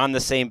much on the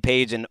same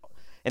page, and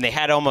they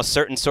had almost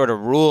certain sort of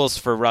rules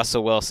for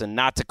Russell Wilson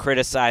not to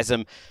criticize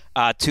him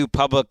too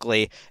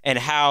publicly, and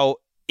how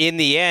in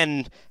the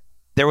end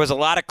there was a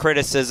lot of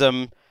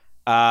criticism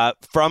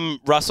from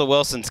Russell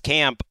Wilson's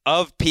camp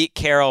of Pete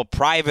Carroll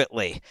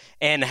privately,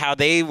 and how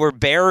they were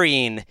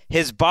burying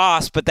his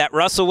boss, but that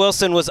Russell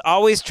Wilson was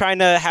always trying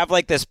to have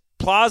like this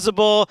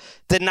plausible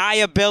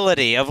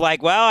deniability of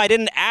like, well, I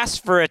didn't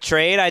ask for a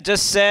trade. I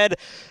just said,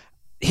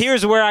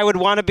 here's where I would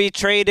want to be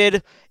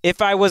traded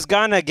if I was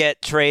going to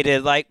get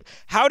traded. Like,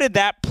 how did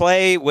that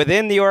play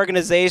within the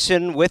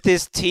organization with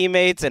his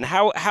teammates? And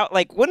how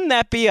like, wouldn't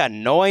that be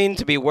annoying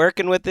to be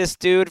working with this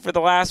dude for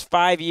the last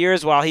 5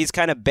 years while he's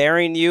kind of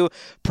burying you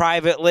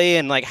privately?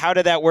 And like, how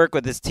did that work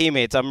with his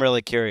teammates? I'm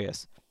really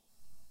curious.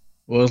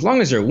 Well, as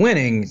long as they're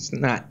winning, it's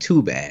not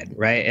too bad,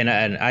 right? And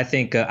I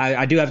think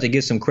I do have to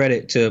give some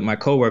credit to my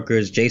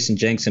coworkers, Jason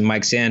Jenks and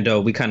Mike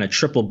Sando. We kind of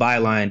triple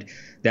bylined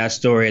that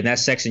story, and that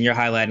section you're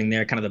highlighting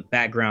there, kind of the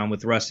background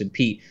with Russ and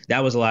Pete.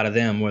 That was a lot of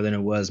them more than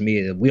it was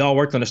me. We all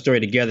worked on a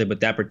story together, but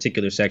that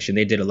particular section,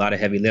 they did a lot of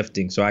heavy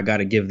lifting. So I got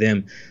to give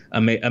them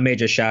a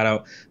major shout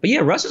out. But yeah,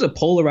 Russ is a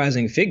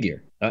polarizing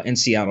figure in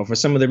Seattle for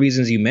some of the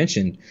reasons you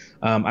mentioned.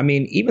 I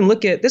mean, even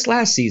look at this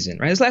last season,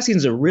 right? This last season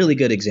is a really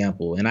good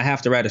example. And I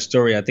have to write a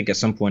story, I think, at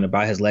some point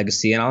about his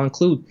legacy. And I'll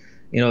include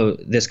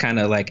this kind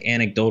of like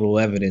anecdotal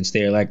evidence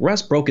there. Like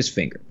Russ broke his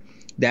finger.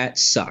 That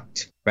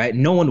sucked, right?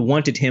 No one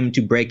wanted him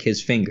to break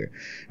his finger,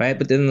 right?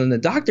 But then when the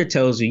doctor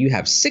tells you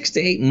have 6 to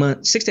 8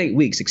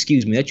 weeks,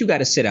 that you got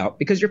to sit out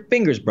because your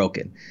finger's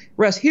broken.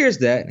 Russ hears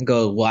that and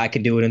goes, well, I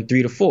can do it in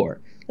 3 to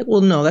 4. Like,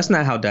 well, no, that's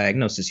not how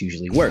diagnosis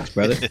usually works,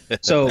 brother.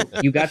 So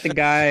you got the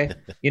guy,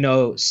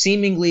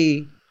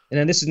 seemingly, and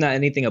then this is not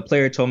anything a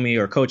player told me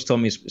or coach told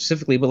me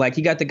specifically, but like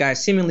you got the guy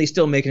seemingly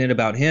still making it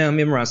about him.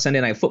 Remember on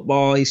Sunday Night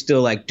Football, he's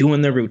still like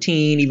doing the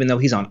routine, even though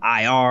he's on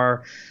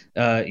IR.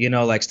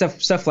 Like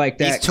stuff like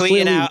that. He's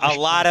tweeting out a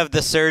lot of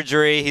the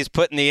surgery. He's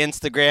putting the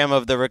Instagram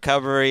of the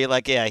recovery.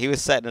 Like, yeah, he was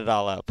setting it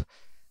all up.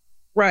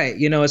 Right.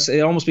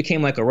 It almost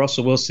became like a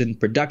Russell Wilson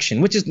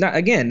production, which is not,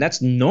 again,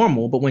 that's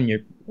normal. But when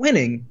you're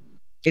winning,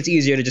 it's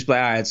easier to just be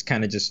like, all right, it's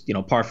kind of just,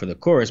 par for the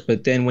course.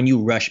 But then when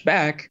you rush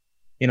back,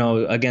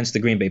 against the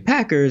Green Bay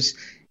Packers,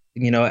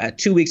 at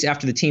 2 weeks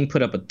after the team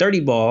put up a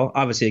 30 ball,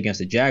 obviously against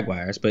the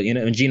Jaguars, but,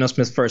 and Geno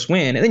Smith's first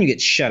win, and then you get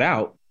shut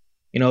out,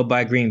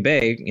 by Green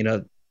Bay,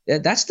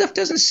 that stuff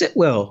doesn't sit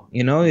well.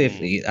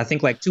 If I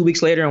think like 2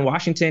 weeks later in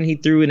Washington, he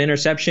threw an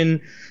interception,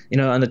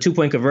 on the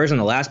 2-point conversion,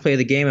 the last play of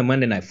the game in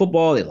Monday Night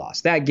Football. They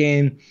lost that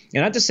game.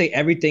 And not to say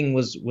everything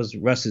was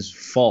Russ's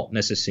fault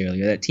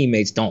necessarily, or that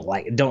teammates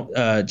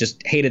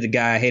just hated the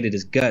guy, hated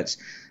his guts.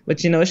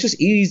 But, it's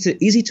just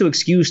easy to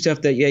excuse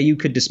stuff that, you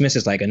could dismiss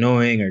as like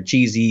annoying or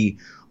cheesy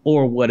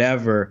or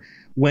whatever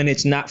when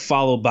it's not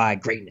followed by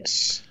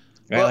greatness.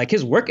 Right? Well, like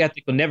his work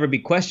ethic will never be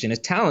questioned. His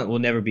talent will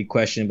never be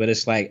questioned. But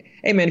it's like,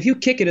 hey, man, if you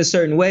kick it a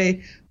certain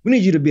way, we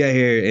need you to be out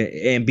here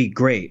and be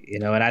great.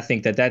 And I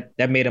think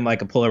that made him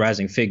like a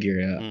polarizing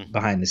figure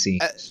behind the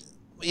scenes.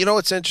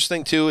 What's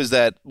interesting, too, is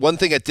that one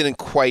thing that didn't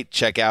quite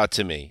check out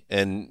to me,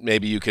 and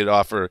maybe you could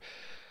offer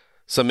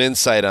some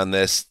insight on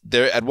this.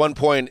 There, at one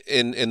point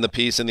in the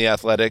piece in The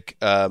Athletic,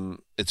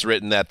 it's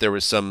written that there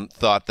was some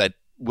thought that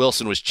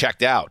Wilson was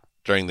checked out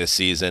during this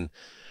season.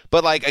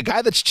 But like a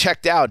guy that's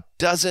checked out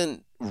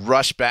doesn't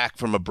rush back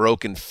from a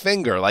broken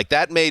finger. Like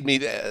that made me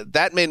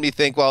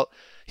think, well,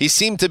 he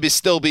seemed to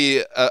still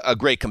be a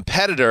great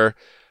competitor.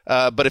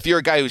 But if you're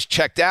a guy who's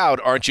checked out,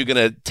 aren't you going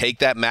to take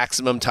that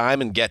maximum time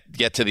and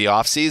get to the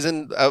off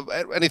season?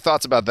 Any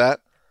thoughts about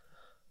that?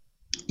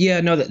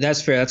 Yeah, no,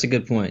 that's fair. That's a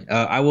good point.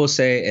 I will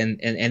say,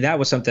 and that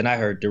was something I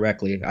heard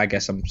directly. I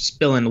guess I'm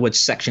spilling which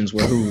sections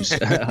were whose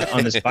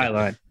on this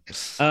byline.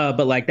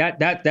 But like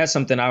that's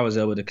something I was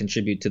able to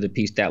contribute to the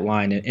piece, that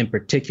line in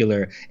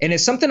particular. And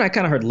it's something I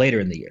kind of heard later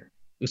in the year.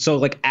 So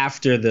like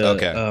after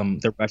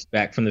the rush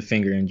back from the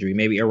finger injury,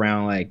 maybe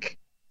around like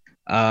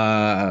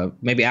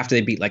maybe after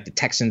they beat like the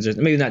Texans, or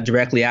maybe not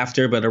directly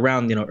after, but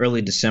around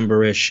early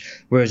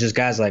December-ish, where it's just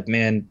guys like,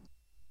 man,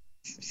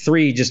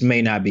 3 just may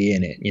not be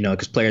in it,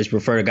 because players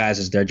refer to guys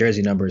as their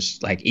jersey numbers,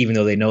 like even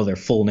though they know their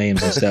full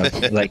names and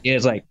stuff. Like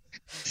it's like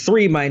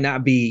 3 might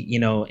not be,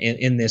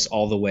 in this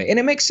all the way, and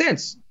it makes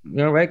sense,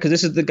 right? Because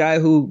this is the guy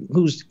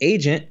whose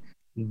agent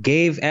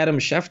gave Adam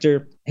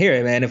Schefter,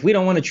 here, man, if we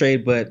don't want to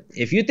trade, but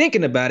if you're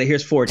thinking about it,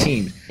 here's 4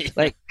 teams.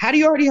 Like, how do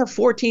you already have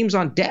 4 teams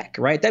on deck,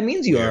 right? That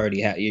means you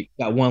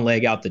got one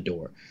leg out the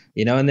door,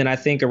 And then I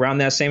think around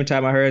that same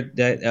time, I heard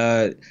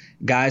that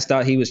guys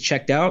thought he was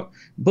checked out.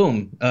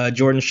 Boom,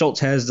 Jordan Schultz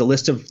has the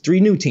list of 3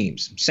 new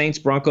teams: Saints,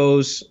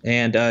 Broncos,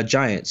 and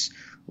Giants.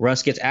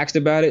 Russ gets asked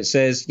about it,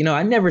 says,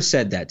 I never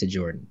said that to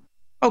Jordan.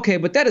 Okay,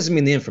 but that doesn't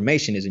mean the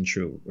information isn't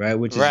true, right?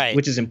 Which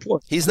is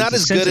important. He's not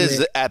as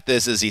good at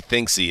this as he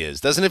thinks he is.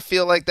 Doesn't it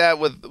feel like that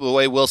with the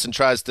way Wilson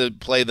tries to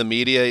play the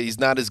media? He's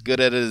not as good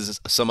at it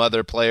as some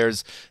other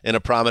players in a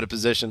prominent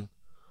position.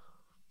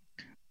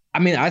 I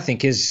mean, I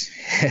think his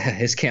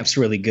camp's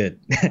really good.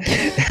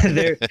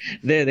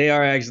 They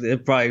are actually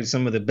probably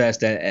some of the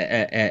best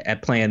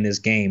at playing this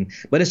game.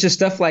 But it's just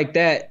stuff like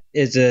that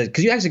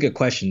because you asked a good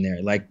question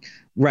there. Like,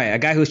 right, a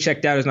guy who's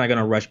checked out is not going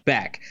to rush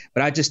back.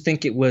 But I just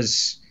think it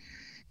was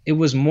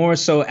more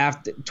so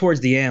towards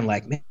the end,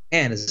 like,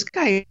 man, does this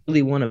guy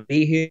really want to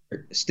be here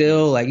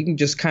still? Like, you can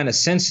just kind of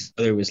sense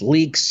whether it was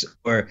leaks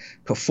or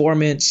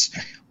performance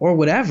or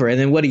whatever. And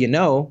then what do you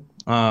know?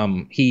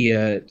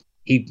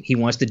 He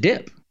wants to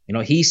dip.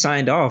 He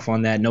signed off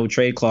on that no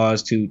trade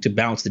clause to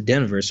bounce to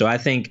Denver. So I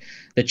think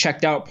the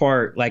checked out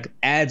part like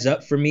adds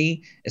up for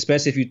me,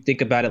 especially if you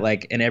think about it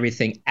like and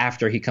everything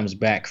after he comes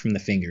back from the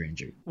finger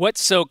injury.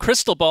 So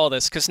crystal ball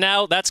this, because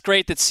now that's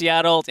great that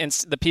Seattle and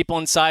the people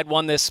inside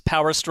won this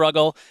power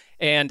struggle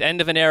and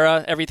end of an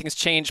era, everything's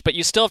changed, but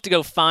you still have to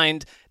go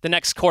find the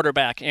next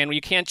quarterback, and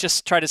you can't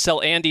just try to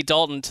sell Andy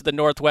Dalton to the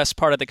northwest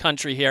part of the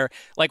country here.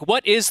 Like,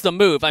 what is the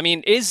move? I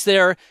mean, is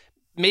there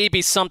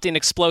maybe something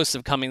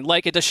explosive coming,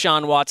 like a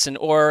Deshaun Watson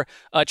or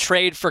a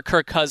trade for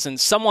Kirk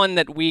Cousins, someone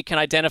that we can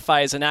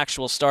identify as an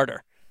actual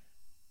starter?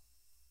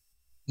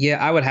 Yeah,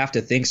 I would have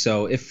to think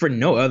so. If for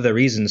no other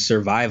reason,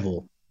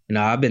 survival.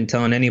 I've been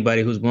telling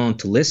anybody who's willing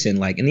to listen,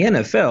 like in the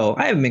NFL,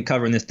 I haven't been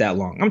covering this that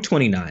long. I'm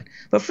 29,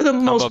 but for the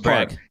most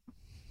part,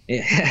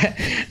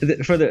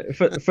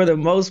 for the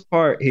most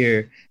part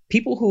here,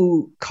 people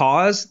who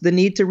cause the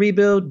need to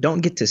rebuild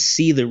don't get to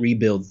see the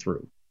rebuild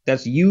through.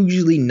 That's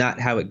usually not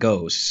how it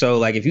goes. So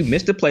like if you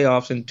miss the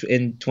playoffs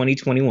in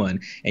 2021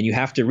 and you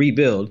have to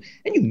rebuild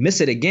and you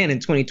miss it again in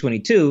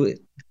 2022,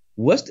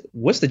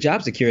 what's the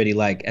job security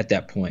like at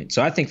that point?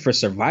 So I think for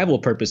survival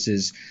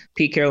purposes,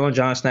 Pete Carroll and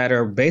John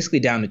Schneider are basically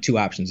down to two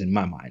options in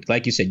my mind.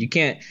 Like you said, you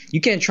can't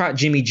trot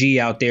Jimmy G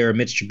out there or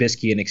Mitch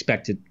Trubisky and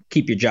expect to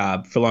keep your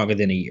job for longer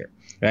than a year,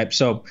 right?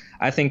 So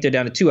I think they're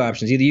down to two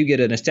options. Either you get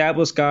an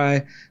established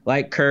guy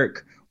like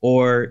Kirk,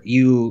 or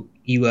you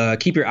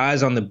keep your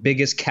eyes on the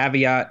biggest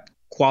caveat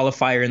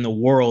qualifier in the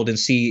world and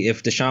see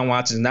if Deshaun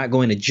Watson is not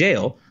going to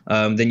jail.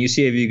 Then you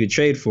see if you could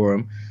trade for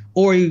him.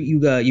 Or you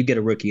get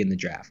a rookie in the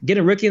draft. Get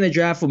a rookie in the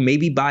draft will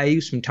maybe buy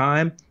you some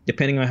time,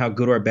 depending on how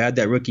good or bad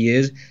that rookie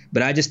is.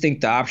 But I just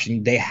think the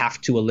option they have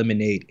to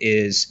eliminate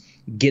is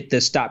get the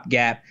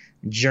stopgap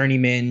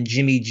journeyman,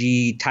 Jimmy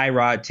G,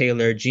 Tyrod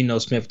Taylor, Geno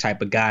Smith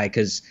type of guy,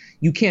 because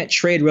you can't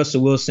trade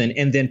Russell Wilson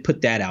and then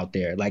put that out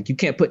there. Like you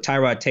can't put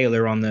Tyrod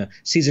Taylor on the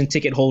season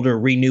ticket holder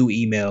renew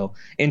email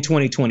in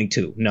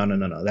 2022.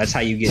 No. That's how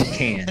you get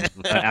canned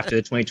after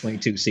the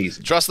 2022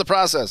 season. Trust the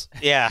process.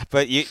 Yeah,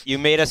 but you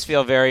made us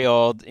feel very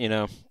old,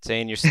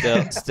 saying you're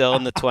still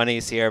in the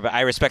 20s here, but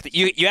I respect it.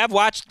 You have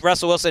watched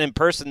Russell Wilson in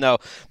person, though.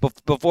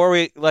 Before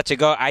we let you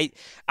go,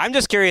 I'm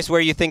just curious where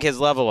you think his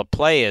level of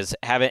play is,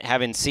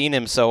 having seen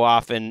him so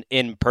often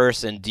in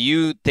person. Do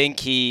you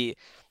think he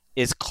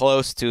is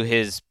close to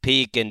his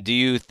peak, and do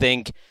you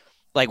think,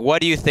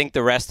 what do you think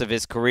the rest of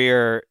his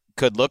career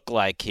could look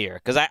like here?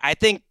 Because I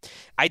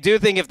do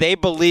think if they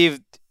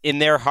believed in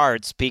their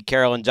hearts, Pete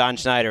Carroll and John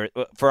Schneider,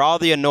 for all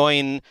the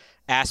annoying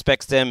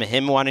aspects to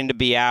him wanting to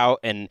be out,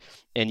 and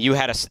you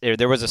had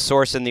there was a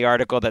source in the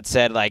article that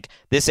said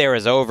this era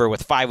is over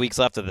with 5 weeks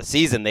left of the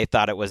season. They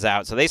thought it was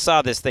out, so they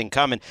saw this thing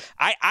coming.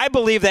 I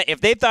believe that if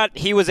they thought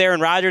he was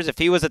Aaron Rodgers, if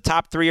he was a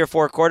top 3 or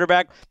 4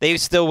 quarterback, they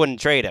still wouldn't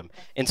trade him.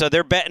 And so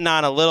they're betting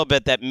on a little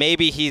bit that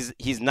maybe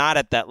he's not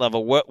at that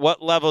level.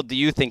 What level do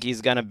you think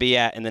he's going to be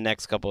at in the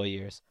next couple of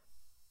years?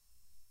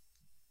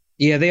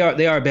 Yeah, they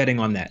are betting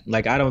on that.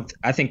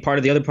 I think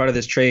the other part of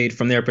this trade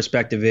from their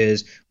perspective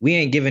is we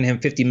ain't giving him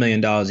 $50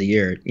 million a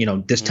year,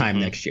 this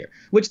time next year,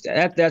 which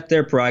that's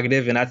their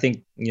prerogative. And I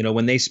think,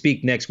 when they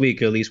speak next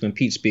week, or at least when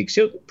Pete speaks,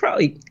 he'll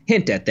probably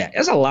hint at that.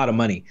 That's a lot of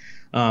money.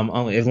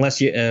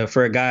 Unless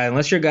your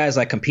guy's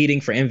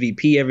competing for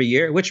MVP every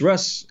year, which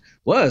Russ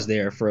was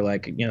there for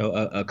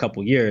a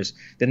couple years,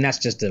 then that's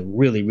just a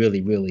really,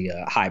 really, really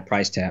high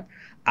price tag.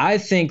 I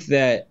think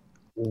that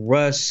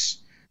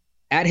Russ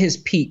at his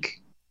peak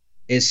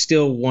is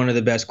still one of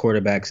the best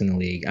quarterbacks in the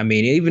league. I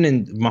mean, even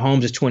in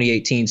Mahomes'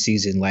 2018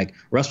 season,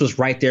 Russ was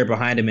right there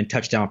behind him in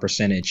touchdown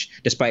percentage,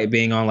 despite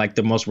being on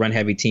the most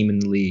run-heavy team in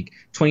the league.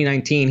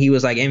 2019, he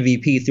was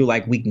MVP through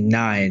week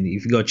 9.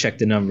 If you go check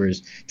the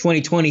numbers.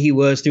 2020, he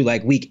was through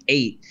week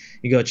 8.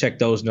 You go check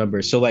those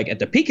numbers. So at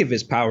the peak of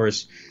his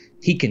powers,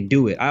 he can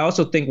do it. I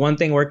also think one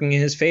thing working in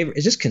his favor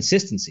is just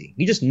consistency.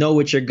 You just know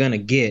what you're gonna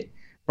get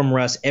from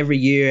Russ every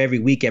year, every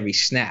week, every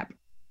snap.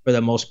 For the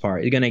most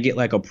part, you're going to get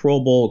a Pro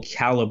Bowl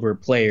caliber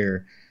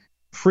player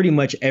pretty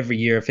much every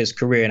year of his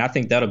career. And I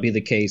think that'll be the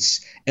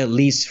case at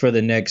least for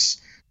the next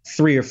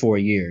 3 or 4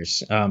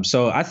 years.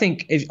 So I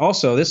think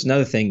also this is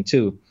another thing,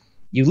 too.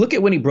 You look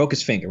at when he broke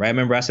his finger, right?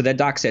 Remember I said that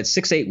doc said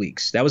 6-8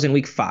 weeks. That was in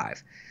week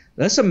 5.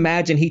 Let's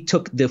imagine he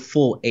took the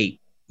full 8.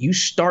 You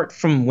start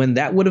from when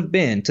that would have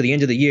been to the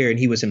end of the year, and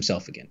he was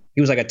himself again. He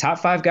was a top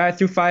 5 guy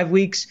through 5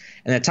 weeks,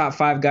 and a top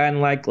 5 guy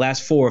in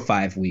last 4 or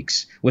 5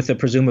 weeks with a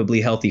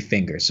presumably healthy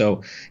finger.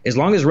 So as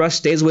long as Russ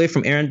stays away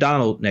from Aaron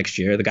Donald next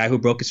year, the guy who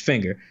broke his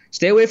finger,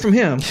 stay away from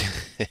him,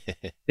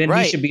 then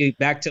right. He should be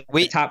back to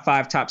top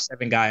 5, top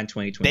 7 guy in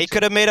 2020. They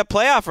could have made a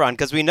playoff run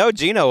because we know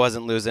Geno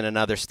wasn't losing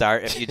another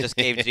start if you just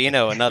gave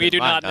Geno another. We do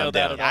not know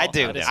that at all. I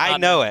do. I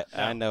know it.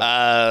 I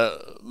know.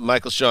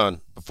 Michael-Shawn,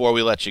 before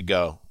we let you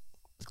go,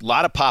 a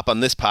lot of pop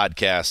on this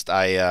podcast.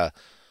 I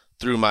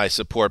threw my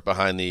support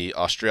behind the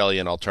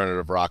Australian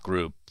alternative rock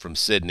group from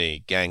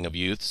Sydney, Gang of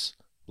Youths.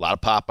 A lot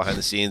of pop behind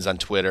the scenes on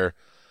Twitter.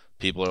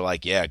 People are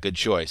like, yeah, good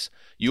choice.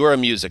 You are a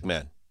music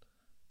man.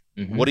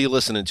 Mm-hmm. What are you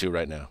listening to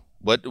right now?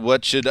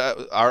 What should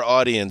our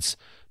audience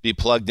be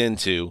plugged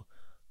into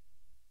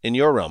in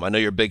your realm? I know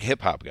you're a big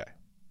hip-hop guy.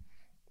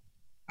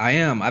 I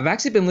am. I've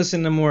actually been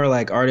listening to more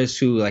artists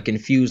who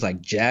infuse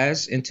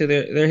jazz into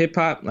their hip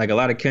hop, a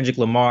lot of Kendrick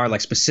Lamar,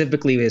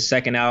 specifically his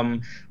second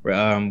album,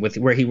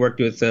 where he worked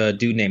with a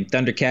dude named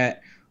Thundercat,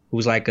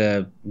 who's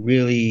a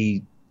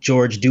really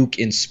George Duke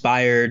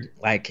inspired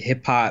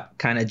hip hop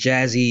kind of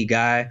jazzy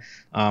guy.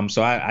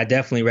 So I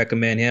definitely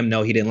recommend him.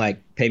 No, he didn't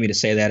pay me to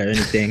say that or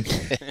anything.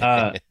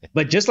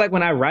 But just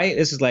when I write,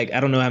 this is I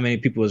don't know how many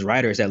people as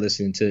writers that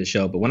listen to the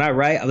show, but when I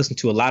write, I listen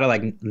to a lot of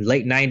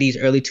late 90s,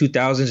 early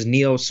 2000s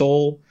neo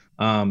soul,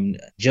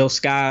 Jill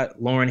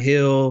Scott, Lauryn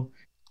Hill,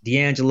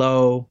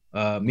 D'Angelo,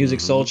 Music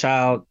Soul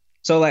Child.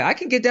 So I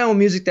can get down with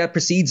music that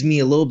precedes me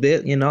a little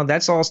bit.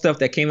 That's all stuff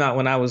that came out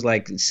when I was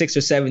 6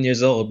 or 7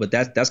 years old. But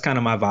that's kind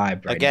of my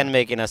vibe right Again, now.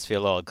 Making us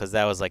feel old because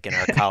that was in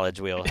our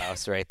college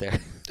wheelhouse right there.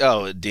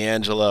 Oh,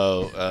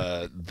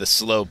 D'Angelo, The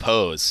Slow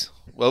Pose.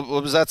 What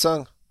was that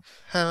song?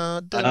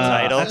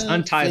 Untitled. That's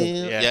Untitled.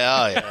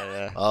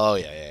 Yeah. Oh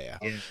yeah.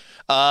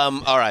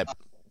 All right.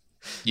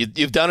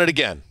 You've done it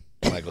again,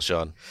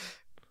 Michael-Shawn.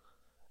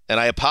 And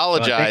I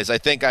apologize. I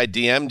think I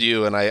DM'd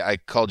you and I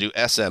called you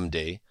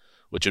SMD,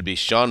 which would be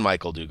Sean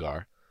Michael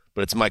Dugar,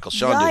 but it's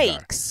Michael-Shawn Dugar.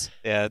 Yikes.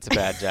 Yeah, that's a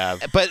bad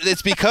job. But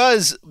it's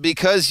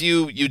because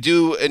you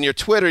do in your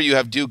Twitter you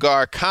have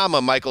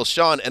Dugar,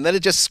 Michael-Shawn, and then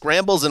it just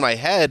scrambles in my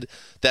head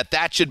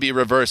that should be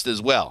reversed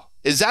as well.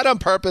 Is that on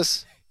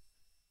purpose?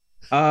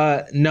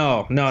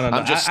 No.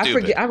 I'm just I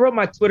stupid. forget. I wrote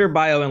my Twitter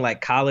bio in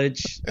like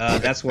college.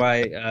 That's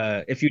why,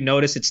 if you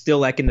notice, it's still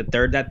like in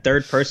that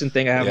third person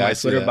thing. I have my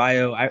Twitter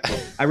bio.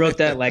 I wrote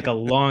that like a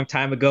long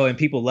time ago, and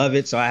people love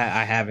it, so I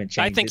haven't changed.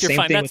 I think you're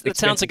fine. That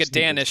sounds like a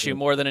Dan issue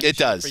more than an issue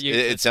does. for you.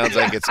 It sounds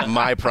like it's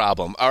my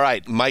problem. All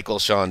right,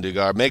 Michael-Shawn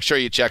Dugar. Make sure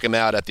you check him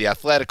out at The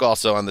Athletic,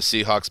 also on the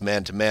Seahawks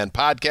Man to Man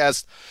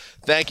podcast.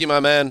 Thank you,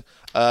 my man.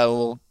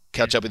 We'll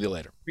catch up with you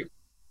later.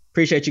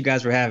 Appreciate you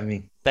guys for having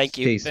me. Thank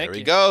you. Peace. There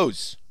he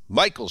goes.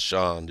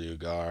 Michael-Shawn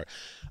Dugar.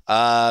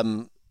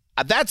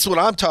 That's what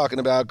I'm talking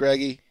about,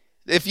 Greggy.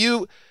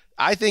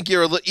 I think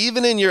you're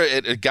even in your.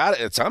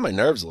 It's on my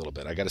nerves a little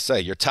bit. I got to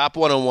say, your top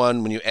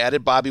 101 when you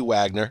added Bobby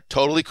Wagner.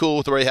 Totally cool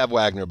with where you have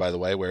Wagner, by the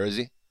way. Where is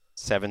he?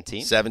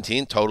 17.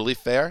 17. Totally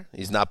fair.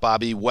 He's not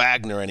Bobby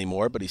Wagner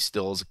anymore, but he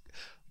still is a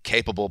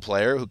capable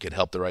player who can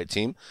help the right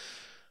team.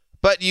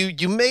 But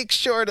you make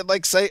sure to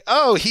say,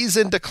 oh, he's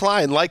in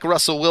decline, like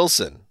Russell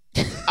Wilson.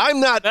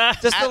 I'm not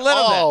just at a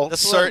little all bit.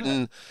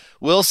 certain.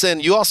 Wilson,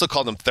 you also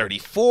called him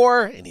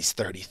 34, and he's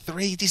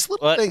 33. These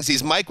little things,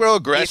 these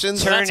microaggressions.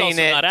 He's turning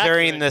it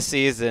during the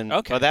season.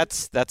 Okay. Well,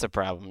 that's a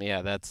problem.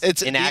 Yeah,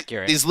 it's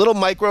inaccurate. These little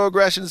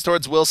microaggressions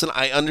towards Wilson,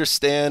 I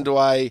understand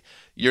why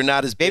you're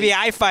not as big. Maybe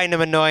I find him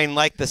annoying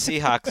like the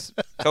Seahawks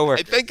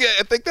coworker.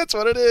 I think that's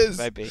what it is.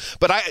 Might be.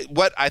 But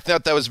I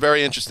thought that was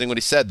very interesting what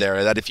he said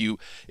there, that if you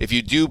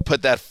do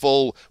put that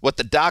what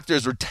the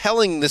doctors were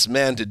telling this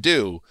man to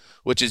do,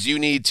 which is you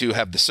need to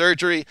have the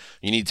surgery,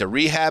 you need to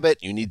rehab it,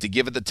 you need to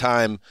give it the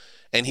time,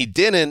 and he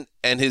didn't,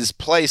 and his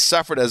play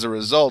suffered as a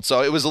result.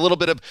 So it was a little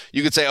bit of,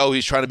 you could say, oh,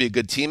 he's trying to be a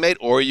good teammate,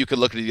 or you could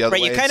look at it the other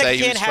way and say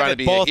he was trying to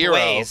be a hero.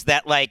 Ways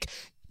that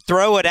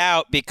throw it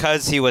out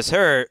because he was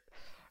hurt,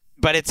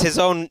 but it's his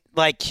own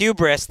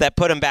hubris that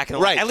put him back in the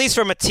line, at least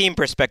from a team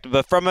perspective.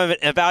 But from an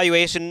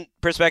evaluation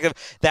perspective,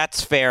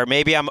 that's fair.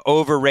 Maybe I'm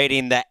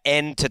overrating the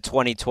end to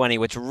 2020,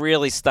 which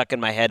really stuck in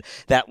my head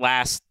that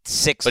last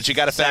 6 But you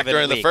got to factor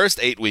in the first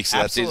 8 weeks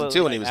of that season,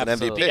 too, when he was an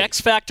MVP. The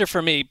X factor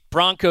for me,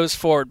 Broncos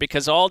forward,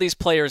 because all these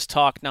players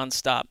talk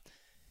nonstop.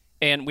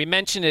 And we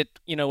mentioned it,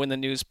 when the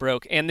news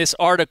broke. And this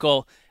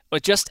article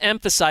just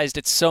emphasized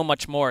it so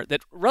much more,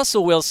 that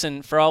Russell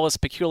Wilson, for all his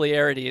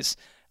peculiarities,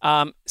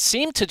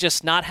 seemed to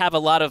just not have a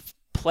lot of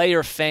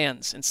player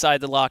fans inside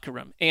the locker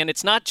room. And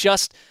it's not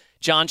just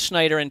John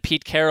Schneider and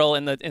Pete Carroll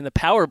and the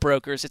power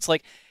brokers. It's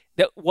like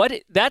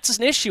that's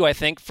an issue, I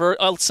think, for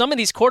some of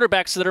these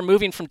quarterbacks that are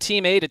moving from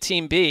team A to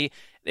team B.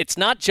 It's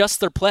not just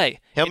their play.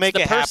 He'll make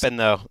it happen,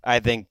 though, I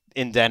think,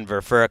 in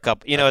Denver for a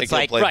couple. It's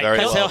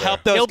because he'll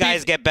help those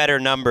guys get better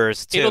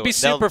numbers, too. It'll be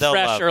super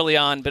fresh early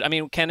on, but,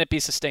 can it be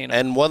sustainable?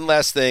 And one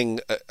last thing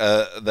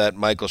that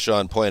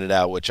Michael-Shawn pointed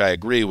out, which I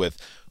agree with,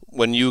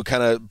 when you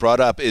kind of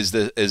brought up is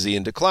he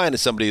in decline,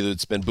 as somebody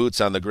that's been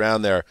boots on the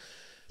ground there.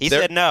 He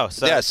said no.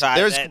 So yes,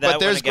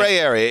 there's gray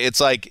area.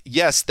 It's like,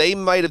 yes, they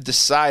might have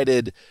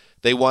decided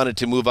they wanted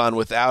to move on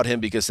without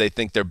him because they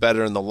think they're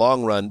better in the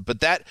long run.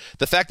 But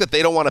the fact that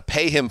they don't want to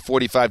pay him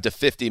 $45 to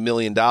 $50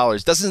 million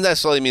doesn't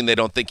necessarily mean they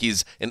don't think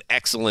he's an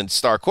excellent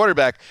star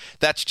quarterback.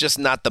 That's just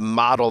not the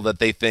model that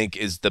they think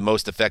is the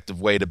most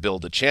effective way to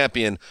build a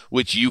champion,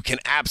 which you can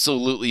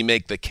absolutely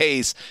make the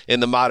case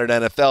in the modern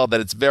NFL that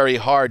it's very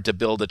hard to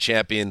build a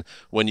champion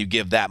when you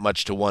give that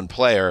much to one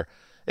player.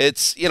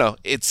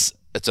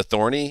 It's a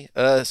thorny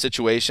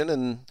situation,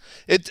 and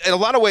in a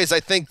lot of ways, I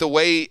think the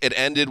way it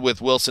ended with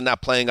Wilson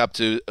not playing up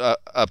to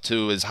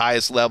his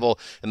highest level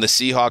and the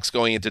Seahawks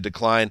going into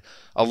decline,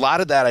 a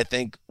lot of that I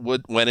think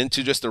went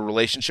into just a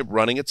relationship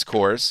running its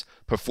course,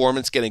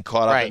 performance getting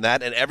caught up in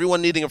that, and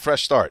everyone needing a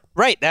fresh start.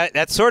 Right.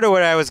 That's sort of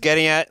what I was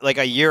getting at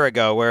a year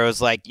ago, where it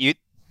was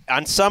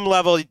on some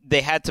level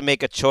they had to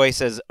make a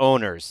choice as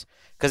owners,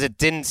 because it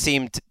didn't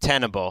seem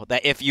tenable.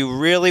 That if you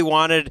really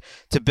wanted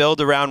to build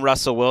around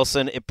Russell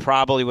Wilson, it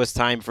probably was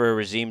time for a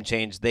regime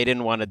change. They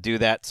didn't want to do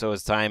that, so it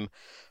was time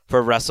for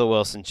a Russell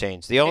Wilson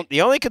change. The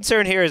only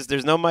concern here is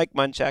there's no Mike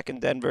Munchak in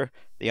Denver,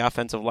 the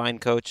offensive line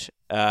coach,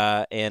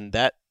 and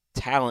that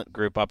talent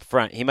group up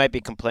front. He might be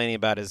complaining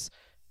about his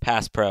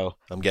pass pro.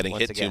 I'm getting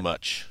hit too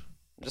much.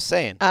 I'm just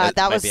saying.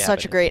 That was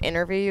such a great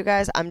interview, you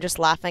guys. I'm just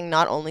laughing.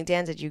 Not only,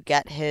 Dan, did you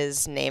get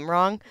his name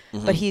wrong,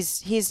 but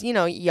he's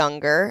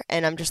younger,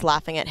 and I'm just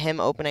laughing at him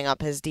opening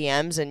up his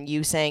DMs and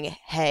you saying,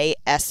 hey,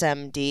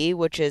 SMD,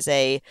 which is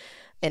an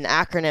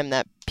acronym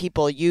that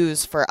people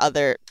use for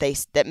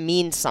that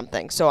means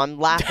something. So I'm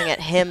laughing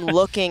at him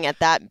looking at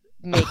that,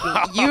 making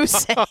you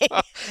say.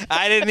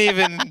 I didn't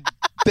even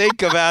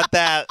think about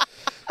that.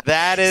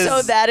 That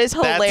is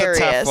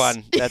hilarious.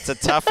 That's a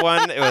tough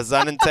one. It was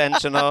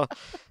unintentional.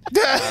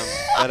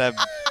 But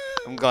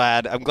I'm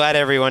glad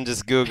everyone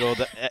just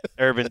Googled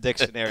Urban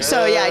Dictionary.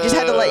 So yeah, I just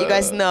had to let you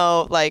guys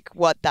know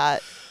what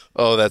that.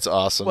 Oh, that's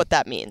awesome. What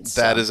that means.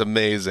 That is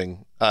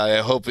amazing. I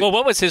hope. Well,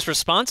 what was his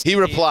response? He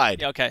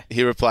replied. Okay.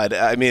 He replied.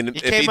 I mean,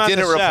 if he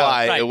didn't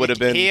reply, right. it would have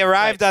been. He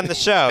arrived on the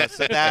show,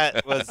 so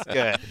that was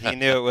good. He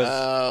knew it was.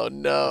 Oh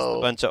no,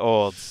 a bunch of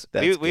olds.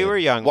 We were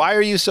young. Why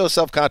are you so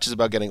self-conscious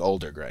about getting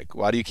older, Greg?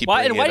 Why do you keep?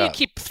 Why do you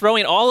keep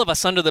throwing all of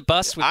us under the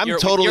bus? With I'm your,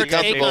 totally with your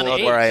comfortable take on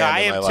with age? where I am. I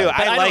am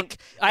too.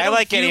 I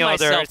like getting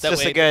older. It's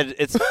just a good.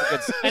 It's a good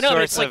I know,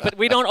 but it's like, but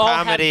we don't all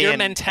have your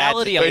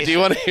mentality. Wait, do you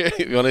want to hear?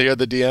 You want to hear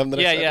the DM? That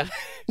I Yeah, sent?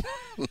 yeah.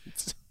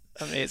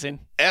 Amazing.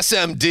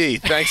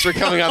 SMD, thanks for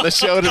coming on the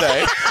show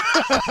today.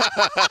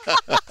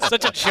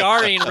 Such a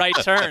jarring right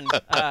turn.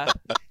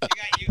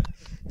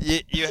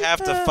 You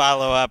have to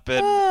follow up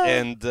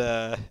and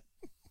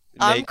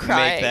I'm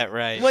crying. Make that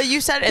right. Well,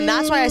 you said, and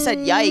that's why I said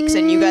yikes,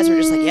 and you guys were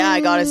just like, yeah,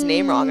 I got his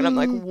name wrong, and I'm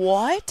like,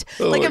 what?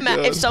 Oh like, my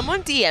God. if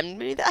someone DM'd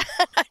me that,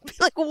 I'd be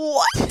like,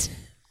 what?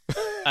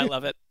 I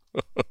love it.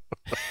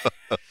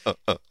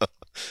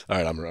 All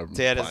right, I'm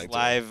Dad is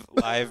replying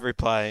to live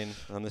replying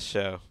on the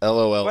show.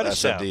 LOL What a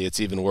SMD. show. It's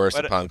even worse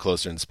upon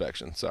closer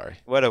inspection. Sorry.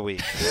 What a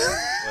week.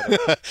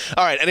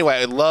 All right. Anyway,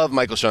 I love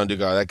Michael-Shawn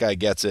Dugar. That guy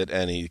gets it,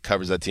 and he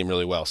covers that team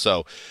really well.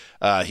 So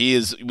he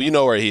is. We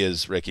know where he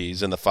is, Ricky.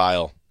 He's in the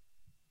file.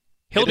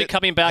 He'll be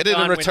coming back hit it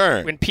in on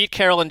return. when Pete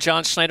Carroll and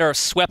John Schneider are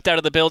swept out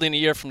of the building a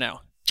year from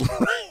now.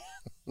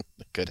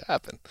 Could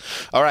happen.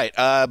 All right.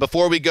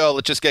 Before we go,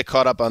 let's just get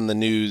caught up on the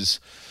news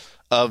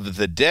of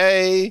the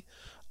day.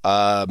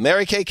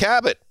 Mary Kay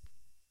Cabot,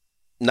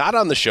 not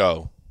on the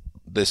show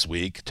this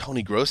week.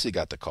 Tony Grossi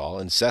got the call,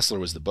 and Sessler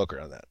was the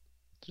booker on that.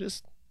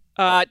 Just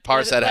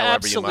parse that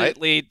however you might.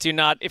 Absolutely do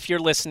not, if you're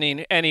listening,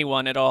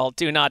 anyone at all,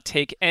 do not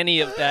take any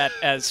of that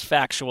as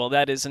factual.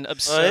 That is an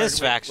absurd. Well, it is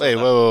factual. Wait,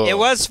 whoa. It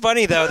was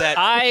funny, though, that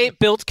I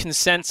built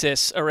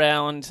consensus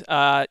around.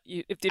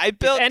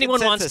 If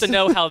anyone wants to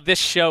know how this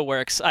show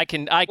works, I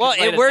can. Well, write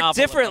it a worked novel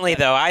differently,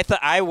 about though.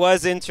 I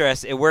was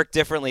interested. It worked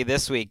differently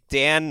this week.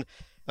 Dan,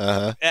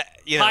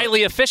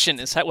 highly efficient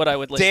is what I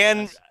would.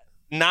 Dan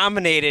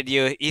nominated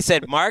you. He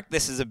said, "Mark,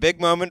 this is a big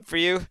moment for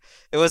you."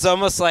 It was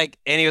almost like,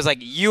 and he was like,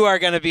 "You are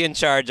going to be in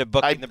charge of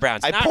booking the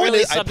Browns." I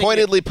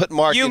pointedly put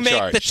Mark you in make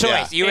charge. the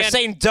choice. Yeah. You were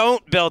saying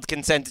don't build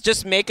consensus.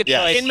 Just make a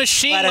choice. In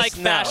machine-like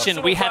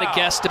fashion, we had a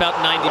guest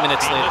about 90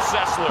 minutes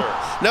later.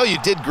 No, you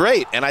did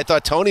great, and I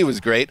thought Tony was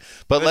great.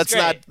 But let's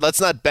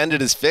not bend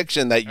it as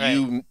fiction that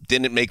you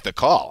didn't make the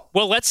call.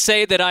 Well, let's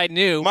say that I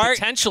knew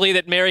potentially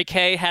that Mary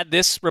Kay had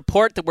this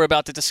report that we're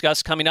about to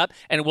discuss coming up,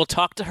 and we'll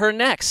talk to her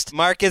next.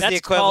 Mark is the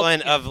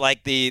equivalent of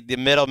like the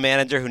middle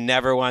manager who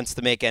never wants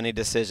to make any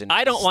decision.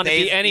 I don't want to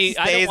be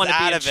I don't want to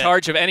be in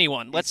charge of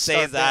anyone. Let's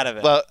stays out of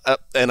it. Well,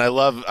 and I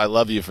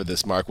love you for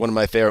this, Mark. One of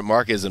my favorite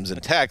Markisms in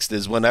text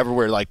is whenever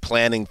we're like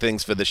planning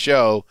things for the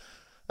show,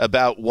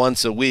 about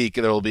once a week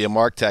there will be a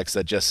Mark text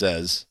that just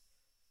says,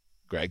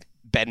 "Greg,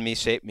 bend me,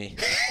 shape me."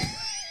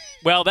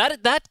 Well,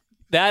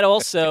 that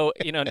also,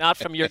 not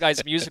from your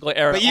guys' musical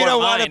era. But you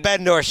don't want to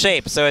bend or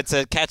shape, so it's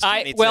a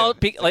catch-22. Well,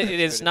 it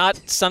is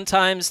not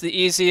sometimes the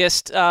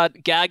easiest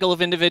gaggle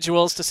of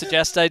individuals to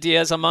suggest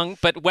ideas among.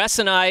 But Wes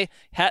and I,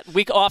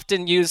 we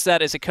often use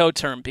that as a code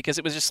term because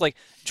it was just like,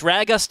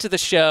 drag us to the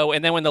show,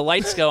 and then when the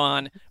lights go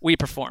on, we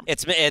perform.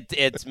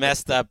 It's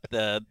messed up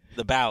the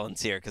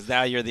balance here because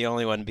now you're the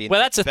only one being.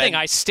 Well, that's the thing.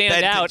 I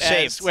stand out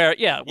as where,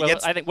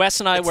 I think Wes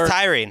and I were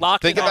tiring.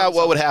 Think about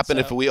what would happen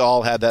if we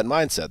all had that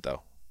mindset,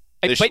 though.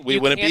 We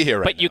wouldn't be here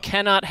right now. But you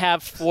cannot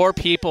have four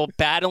people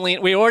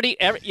battling. We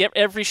already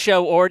every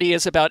show already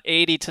is about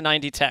 80 to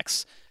 90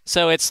 texts.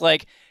 So it's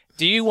like,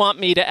 do you want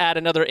me to add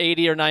another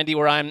 80 or 90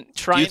 where I'm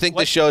trying? Do you think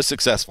the show is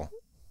successful?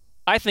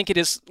 I think it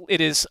is.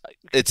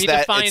 It's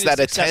that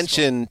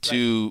attention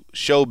to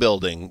show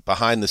building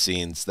behind the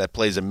scenes that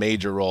plays a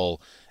major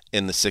role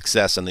in the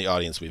success and the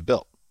audience we've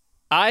built.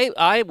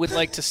 I would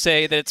like to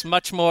say that it's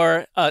much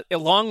more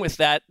along with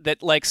that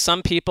like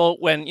some people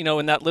when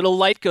that little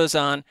light goes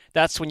on,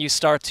 that's when you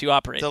start to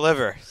operate.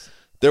 Deliver.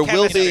 There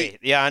chemistry.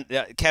 will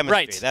be chemistry.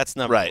 Right. That's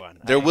number one.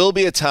 There will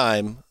be a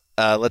time,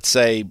 let's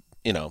say,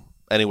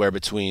 anywhere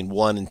between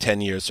 1 and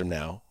 10 years from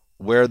now,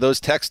 where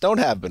those texts don't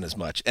happen as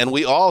much, and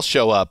we all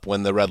show up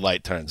when the red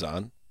light turns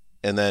on,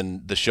 and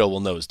then the show will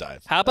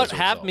nosedive. How about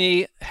have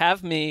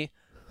me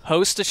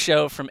host a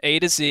show from A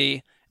to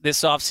Z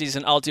this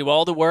offseason? I'll do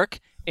all the work.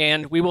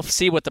 And we will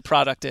see what the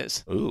product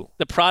is. Ooh.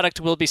 The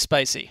product will be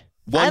spicy.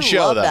 I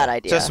love that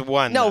idea. Just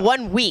one. No, though.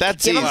 1 week.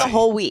 That's Give them the easy.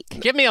 whole week.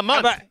 Give me a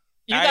month. All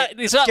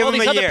these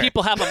other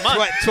people have a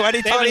month.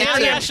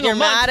 2022. You're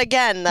mad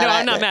again. No,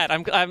 I'm not mad.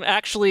 I'm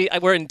actually.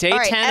 We're in day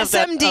 10 of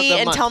that. SMD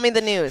and month. tell me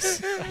the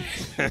news.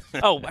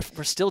 Oh,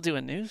 we're still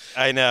doing news?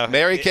 I know.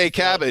 Mary Kay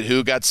Cabot,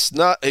 who got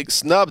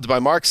snubbed by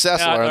Mark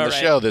Sessler on the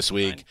show this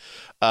week.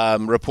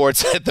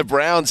 Reports that the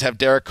Browns have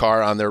Derek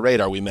Carr on their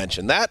radar. We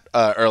mentioned that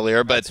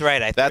earlier, but that's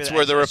right. That's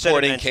where the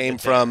reporting came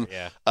from.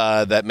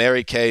 That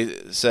Mary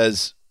Kay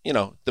says,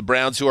 the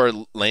Browns who are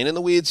laying in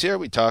the weeds here.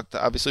 We talked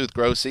obviously with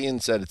Grossi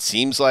and said it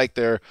seems like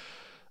they're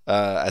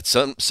At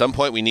some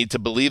point, we need to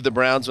believe the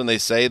Browns when they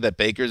say that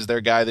Baker's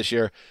their guy this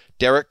year.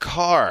 Derek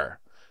Carr.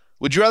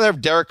 Would you rather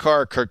have Derek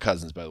Carr or Kirk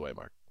Cousins, by the way,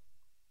 Mark?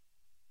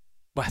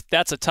 Well,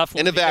 that's a tough one.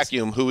 In a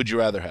vacuum, who would you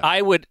rather have?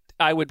 I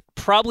would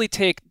probably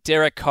take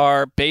Derek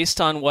Carr based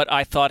on what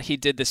I thought he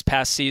did this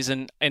past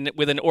season and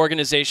with an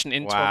organization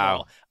in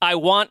turmoil. I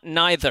want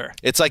neither.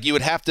 It's like you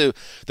would have to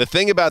 – the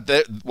thing about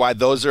why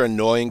those are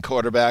annoying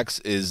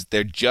quarterbacks is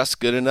they're just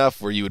good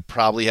enough where you would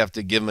probably have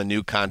to give him a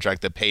new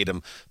contract that paid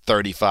him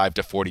 $35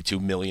 to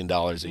 $42 million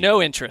a year.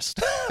 No interest.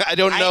 I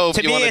don't know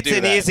if you want to do that.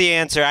 To me, it's an easy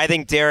answer. I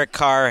think Derek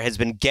Carr has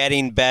been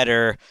getting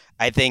better.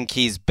 I think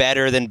he's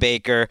better than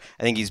Baker.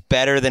 I think he's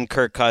better than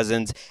Kirk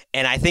Cousins.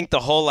 And I think the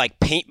whole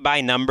paint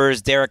by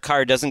numbers Derek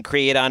Carr doesn't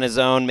create on his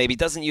own, maybe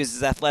doesn't use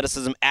his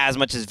athleticism as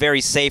much, is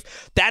very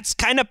safe. That's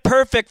kind of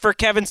perfect for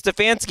Kevin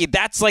Stefanski.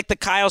 That's like the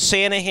Kyle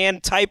Shanahan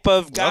type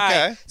of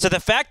guy. Okay. So the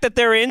fact that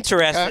they're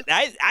interested,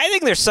 I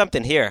think there's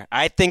something here.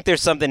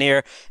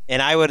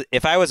 And I would,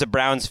 if I was a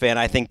Browns fan,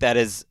 I think that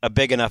is a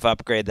big enough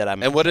upgrade that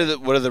I'm. And what do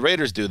the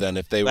Raiders do then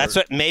if they were? That's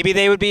what maybe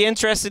they would be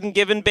interested in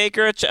giving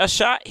Baker a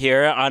shot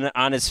here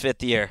on his fifth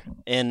year.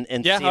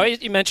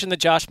 You mentioned the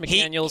Josh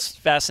McDaniels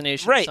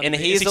fascination, right? And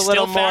he's a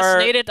little more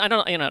fascinated. I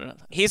don't know.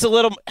 He's a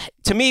little.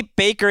 To me,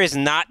 Baker is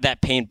not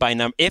that paint by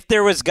number. If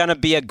there was going to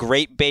be a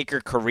great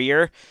Baker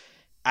career,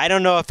 I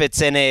don't know if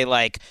it's in a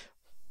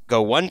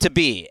go 1 to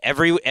B,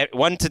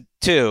 1 to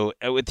 2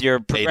 with your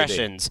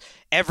progressions.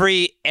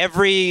 Every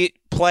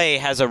play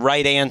has a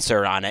right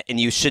answer on it, and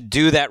you should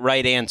do that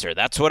right answer.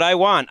 That's what I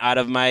want out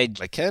of my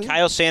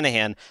Kyle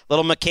Shanahan,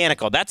 little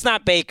mechanical. That's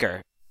not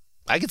Baker.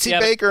 I could see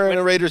Baker in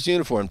a Raiders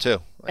uniform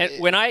too.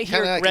 And when I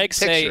hear Greg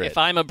say, if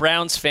I'm a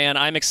Browns fan,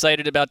 I'm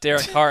excited about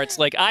Derek Carr, it's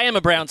like I am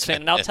a Browns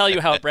fan, and I'll tell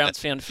you how a Browns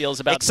fan feels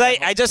about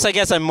I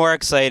guess I'm more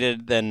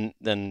excited than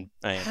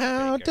I am.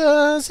 How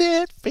does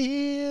it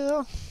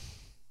feel?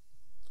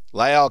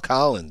 La'el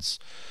Collins.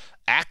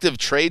 Active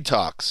trade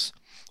talks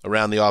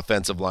around the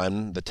offensive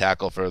line, the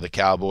tackle for the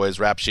Cowboys.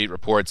 Rap Sheet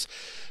reports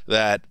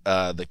that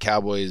the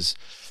Cowboys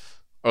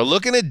are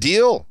looking to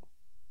deal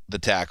the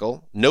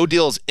tackle. No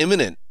deal is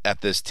imminent at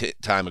this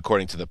time,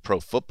 according to the Pro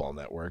Football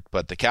Network.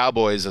 But the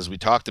Cowboys, as we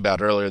talked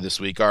about earlier this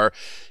week, are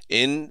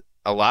in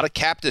a lot of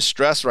cap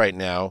distress right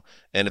now.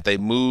 And if they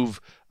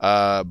move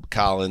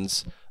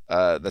Collins,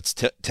 that's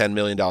 $10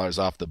 million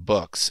off the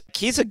books.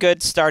 He's a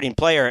good starting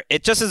player.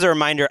 It just as a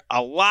reminder,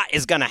 a lot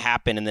is going to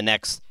happen in the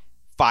next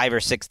 5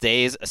 or 6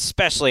 days,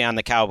 especially on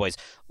the Cowboys.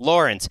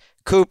 Lawrence,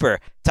 Cooper,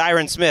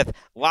 Tyron Smith,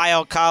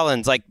 La'el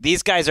Collins,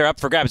 these guys are up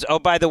for grabs. Oh,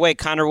 by the way,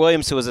 Connor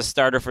Williams, who was a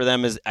starter for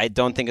them, I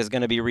don't think is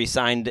going to be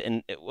re-signed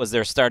and it was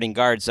their starting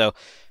guard. So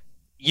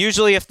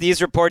usually if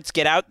these reports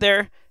get out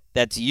there,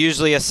 that's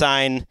usually a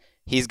sign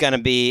he's going to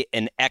be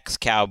an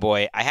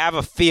ex-Cowboy. I have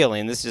a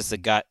feeling, this is just a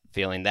gut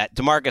feeling, that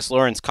DeMarcus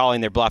Lawrence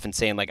calling their bluff and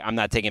saying, I'm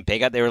not taking a pay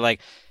cut. They were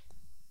like,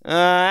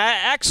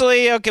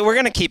 actually, okay, we're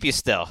going to keep you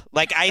still.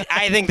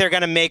 I think they're going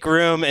to make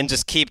room and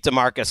just keep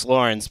DeMarcus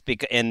Lawrence,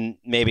 and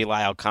maybe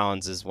La'el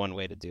Collins is one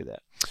way to do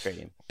that.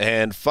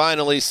 And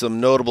finally,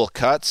 some notable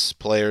cuts,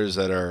 players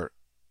that are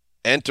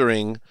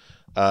entering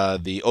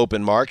the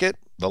open market.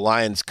 The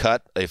Lions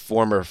cut a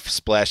former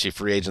splashy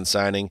free agent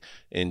signing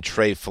in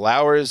Trey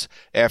Flowers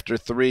after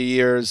 3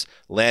 years.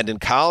 Landon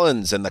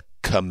Collins and the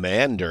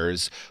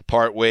Commanders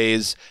part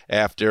ways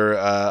after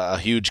a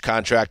huge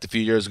contract a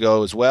few years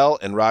ago as well.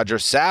 And Roger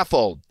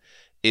Saffold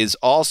is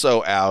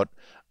also out,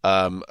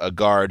 a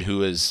guard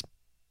who has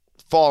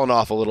fallen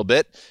off a little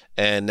bit,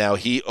 and now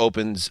he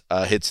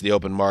hits the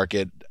open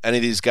market. Any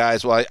of these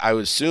guys, well, I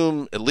would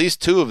assume at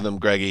least 2 of them,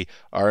 Greggy,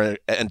 are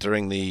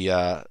entering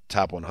the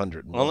top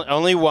 100.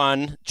 Only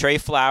one. Trey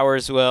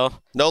Flowers will.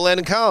 No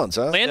Landon Collins,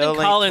 huh? Landon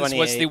Collins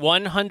was the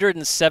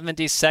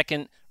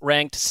 172nd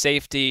ranked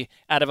safety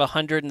out of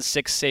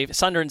 176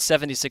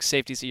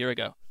 safeties a year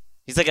ago.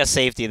 He's like a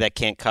safety that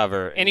can't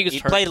cover. And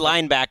he played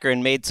linebacker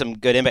and made some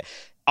good impact.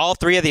 All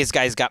 3 of these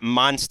guys got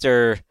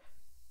monster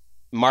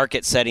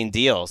market-setting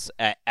deals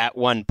at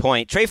one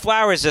point. Trey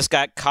Flowers just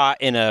got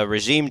caught in a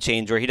regime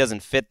change where he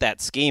doesn't fit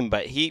that scheme,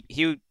 but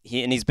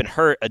he's been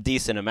hurt a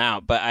decent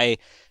amount. But I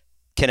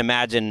can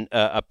imagine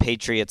a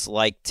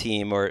Patriots-like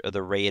team or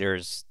the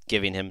Raiders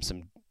giving him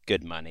some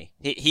good money.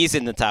 He's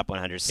in the top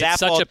 100. Saffold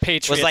such a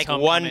Patriots was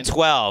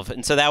 112,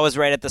 and so that was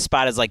right at the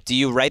spot. Is do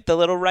you write the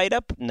little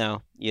write-up?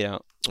 No, you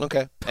don't.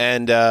 Okay.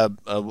 And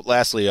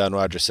lastly, on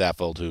Roger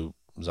Saffold, who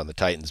was on the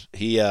Titans,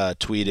 he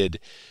tweeted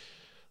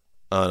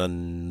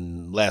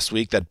on last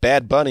week that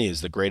Bad Bunny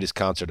is the greatest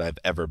concert I've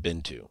ever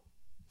been to.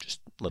 Just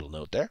a little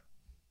note there.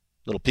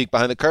 Little peek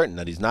behind the curtain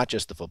that he's not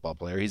just a football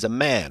player. He's a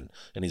man,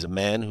 and he's a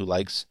man who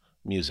likes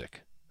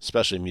music,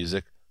 especially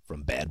music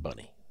from Bad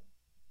Bunny.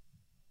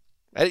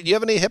 Do you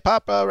have any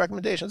hip-hop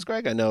recommendations,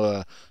 Greg? I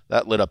know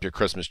that lit up your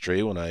Christmas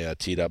tree when I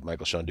teed up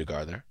Michael-Shawn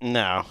Dugar there.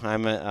 No,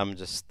 I'm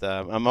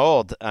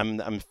old.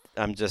 I'm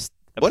just.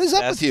 What is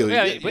up with you?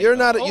 Yeah, you're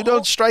not. You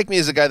don't strike me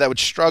as a guy that would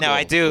struggle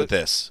with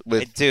this,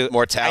 with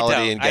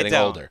mortality and getting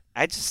older.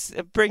 I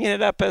just bringing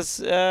it up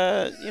as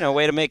a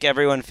way to make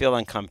everyone feel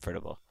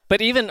uncomfortable.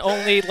 But even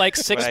only like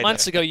 6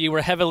 months ago, you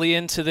were heavily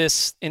into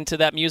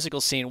that musical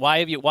scene.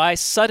 Why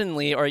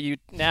suddenly are you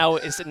now?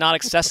 Is it not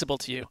accessible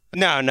to you?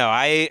 No,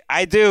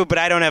 I do, but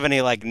I don't have any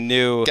like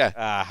new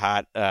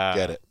hot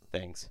Get it.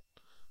 things.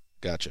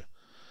 Gotcha.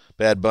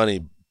 Bad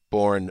Bunny,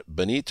 born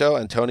Benito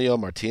Antonio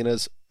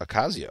Martinez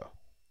Ocasio.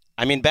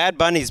 I mean, Bad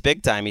Bunny's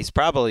big time. He's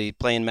probably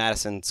playing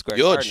Madison Square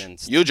Garden.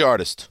 Huge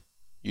artist.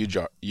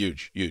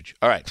 Huge.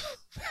 All right.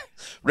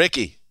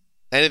 Ricky,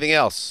 anything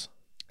else?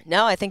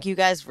 No, I think you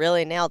guys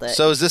really nailed it.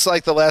 So is this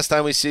like the last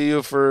time we see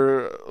you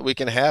for a week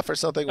and a half or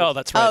something? Oh,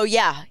 that's right. Oh,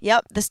 yeah.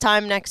 Yep. This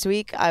time next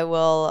week, I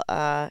will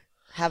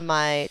have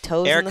my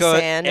toes in the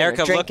sand and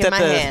a drink looked in my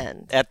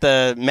hand. at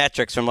the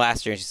metrics from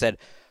last year, and she said,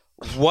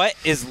 what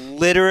is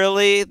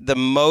literally the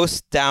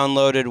most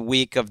downloaded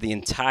week of the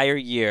entire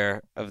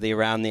year of the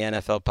Around the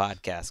NFL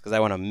podcast? Because I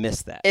want to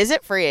miss that. Is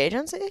it free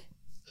agency?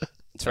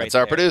 It's right That's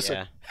our there, producer.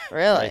 Yeah.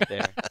 Really? Right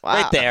there. Wow.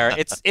 Right there.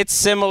 It's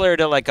similar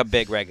to like a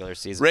big regular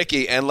season.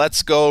 Ricky, and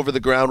let's go over the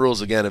ground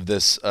rules again of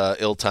this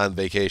ill-timed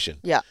vacation.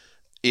 Yeah.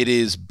 It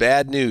is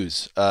bad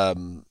news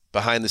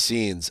behind the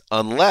scenes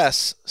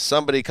unless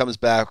somebody comes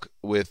back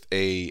with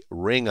a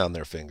ring on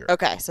their finger.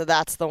 Okay, so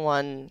that's the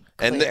one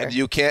clear. And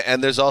you can't.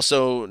 And there's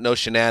also no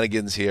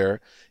shenanigans here.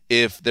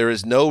 If there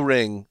is no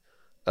ring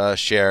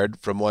shared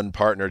from one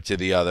partner to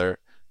the other,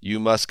 you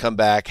must come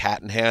back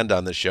hat in hand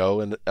on the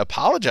show and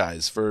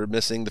apologize for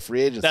missing the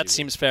free agency. That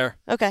seems fair.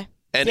 Okay.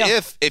 And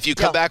Yeah. if you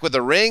come back with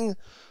a ring,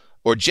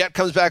 or Jet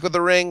comes back with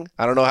a ring,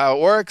 I don't know how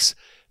it works,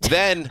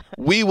 then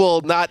we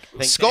will not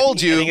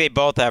scold you. I think they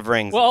both have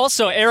rings. Well,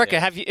 also,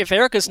 Erica, if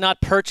Erica's not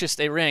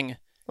purchased a ring,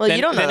 Well, then,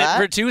 you don't know then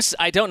that.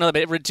 I don't know,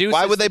 but it reduces.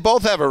 Why would they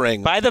both have a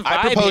ring? By the I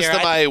vibe proposed here,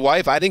 to my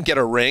wife. I didn't get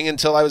a ring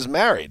until I was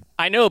married.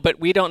 I know, but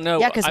we don't know.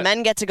 Yeah, because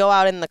men get to go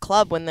out in the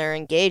club when they're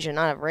engaged and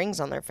not have rings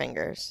on their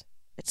fingers.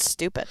 It's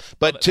stupid.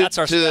 But that's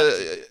our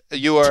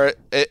you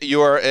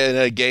are in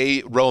a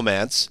gay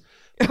romance.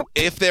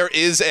 If there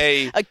is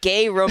a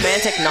gay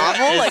romantic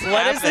novel, like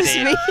what does this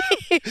mean?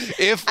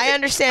 if I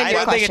understand I your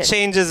don't question. think it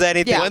changes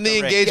anything. Yeah. when the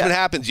engagement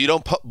happens, you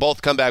don't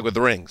both come back with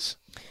rings.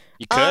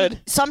 You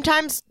could.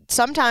 Sometimes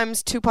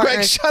two Greg,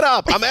 partners. shut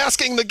up! I'm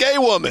asking the gay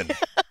woman.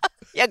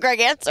 Yeah, Greg,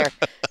 answer.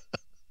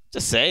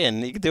 Just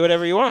saying, you can do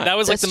whatever you want. That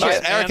was like That's the true.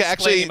 most Erica,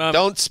 actually, mansplaining moment.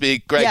 don't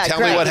speak. Greg, Yeah, tell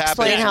Greg, me what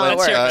explain happens how it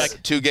when works.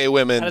 two gay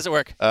women How does it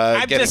work?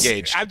 get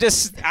engaged.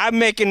 I'm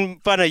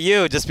making fun of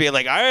you, just being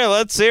like, all right,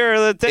 let's hear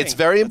the thing. It's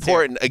very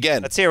important.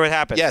 Again, Let's hear what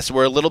happens. yes,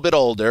 we're a little bit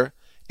older.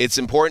 It's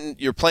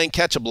important. You're playing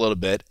catch up a little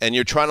bit, and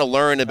you're trying to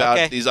learn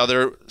about these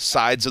other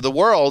sides of the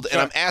world. Sure.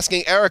 And I'm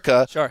asking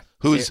Erica, Sure.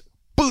 who's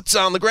boots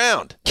on the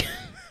ground.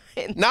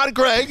 Not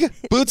Greg.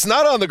 Boots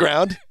not on the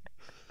ground.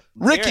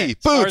 Ricky,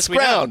 far boots as we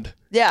know. ground.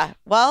 Yeah.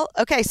 Well,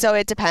 okay. So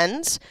it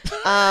depends.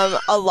 A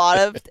lot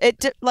of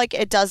it,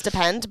 it does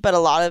depend, but a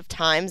lot of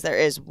times there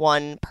is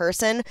one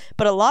person.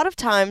 But a lot of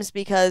times,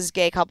 because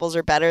gay couples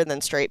are better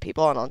than straight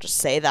people, and I'll just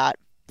say that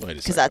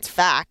because that's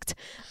fact.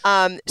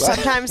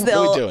 Sometimes What are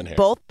we they'll doing here?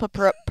 both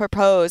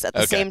propose at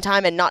the Okay. same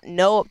time and not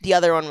know the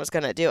other one was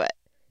going to do it.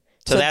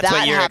 So that's that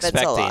what you're happens a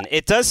expecting. lot.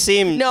 It does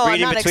seem, No, I'm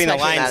reading not between the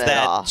expecting lines, that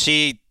at all.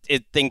 she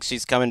thinks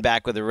she's coming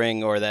back with a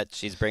ring or that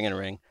she's bringing a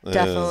ring.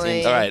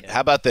 Definitely. All right. How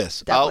about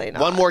this? Definitely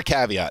not. One more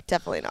caveat.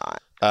 Definitely not.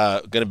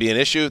 Going to be an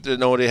issue if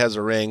nobody has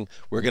a ring.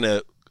 We're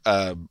gonna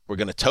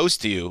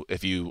toast to you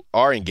if you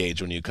are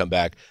engaged when you come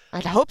back.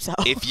 I'd hope so.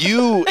 If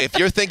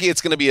you're thinking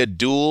it's going to be a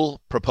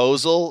dual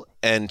proposal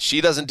and she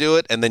doesn't do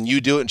it and then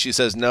you do it and she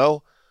says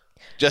no,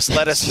 just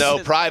let us know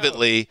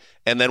privately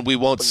and then we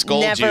won't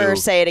scold you. Never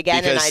say it again,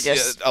 and because I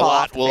just a fall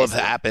lot off the will have face of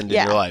it. happened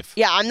Yeah. in your life.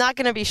 Yeah, I'm not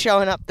going to be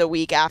showing up the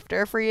week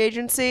after free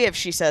agency if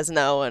she says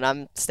no, and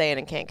I'm staying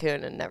in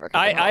Cancun and never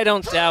coming home. I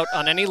don't doubt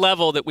on any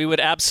level that we would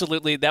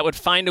that would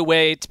find a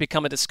way to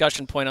become a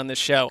discussion point on this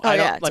show. Oh, I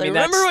yeah. don't, It's I like, mean,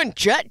 remember that's- when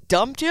Jet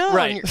dumped you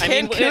Right. on your I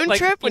mean, Cancun like,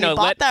 trip when you you know,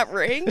 bought that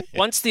ring?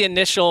 once the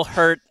initial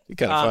hurt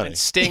Kinda funny. and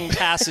sting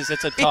passes,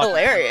 it's a It'd be talk.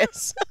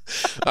 hilarious.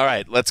 All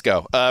right, let's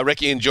go.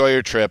 Ricky, enjoy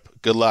your trip.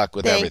 Good luck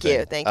with Thank everything.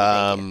 you. Thank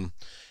you.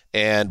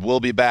 And we'll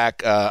be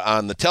back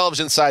on the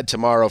television side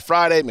tomorrow,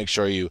 Friday. Make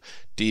sure you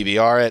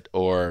DVR it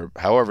or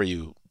however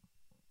you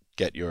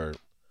get your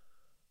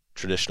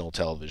traditional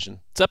television.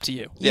 It's up to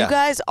you. Yeah. You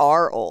guys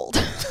are old.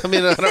 I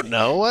mean, I don't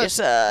know. What? Just,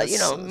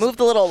 move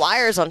the little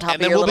wires on top And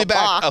of then your we'll be little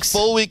back box. a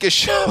full week of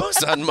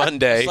shows on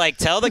Monday. It's like,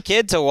 tell the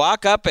kid to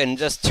walk up and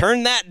just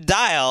turn that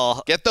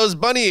dial. Get those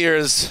bunny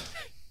ears.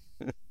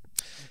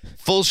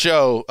 Full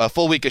show, a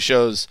full week of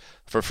shows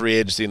for free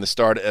agency and the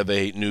start of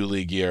a new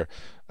league year.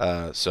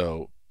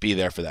 So be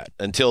there for that.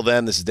 Until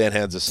then, this is Dan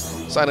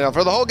Hansis signing off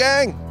for the whole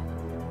gang.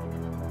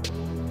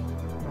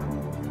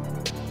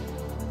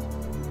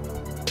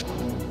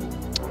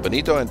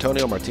 Benito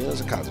Antonio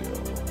Martinez Ocasio.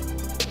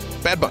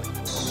 Bad Bunny.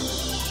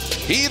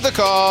 Heed the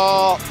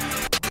call.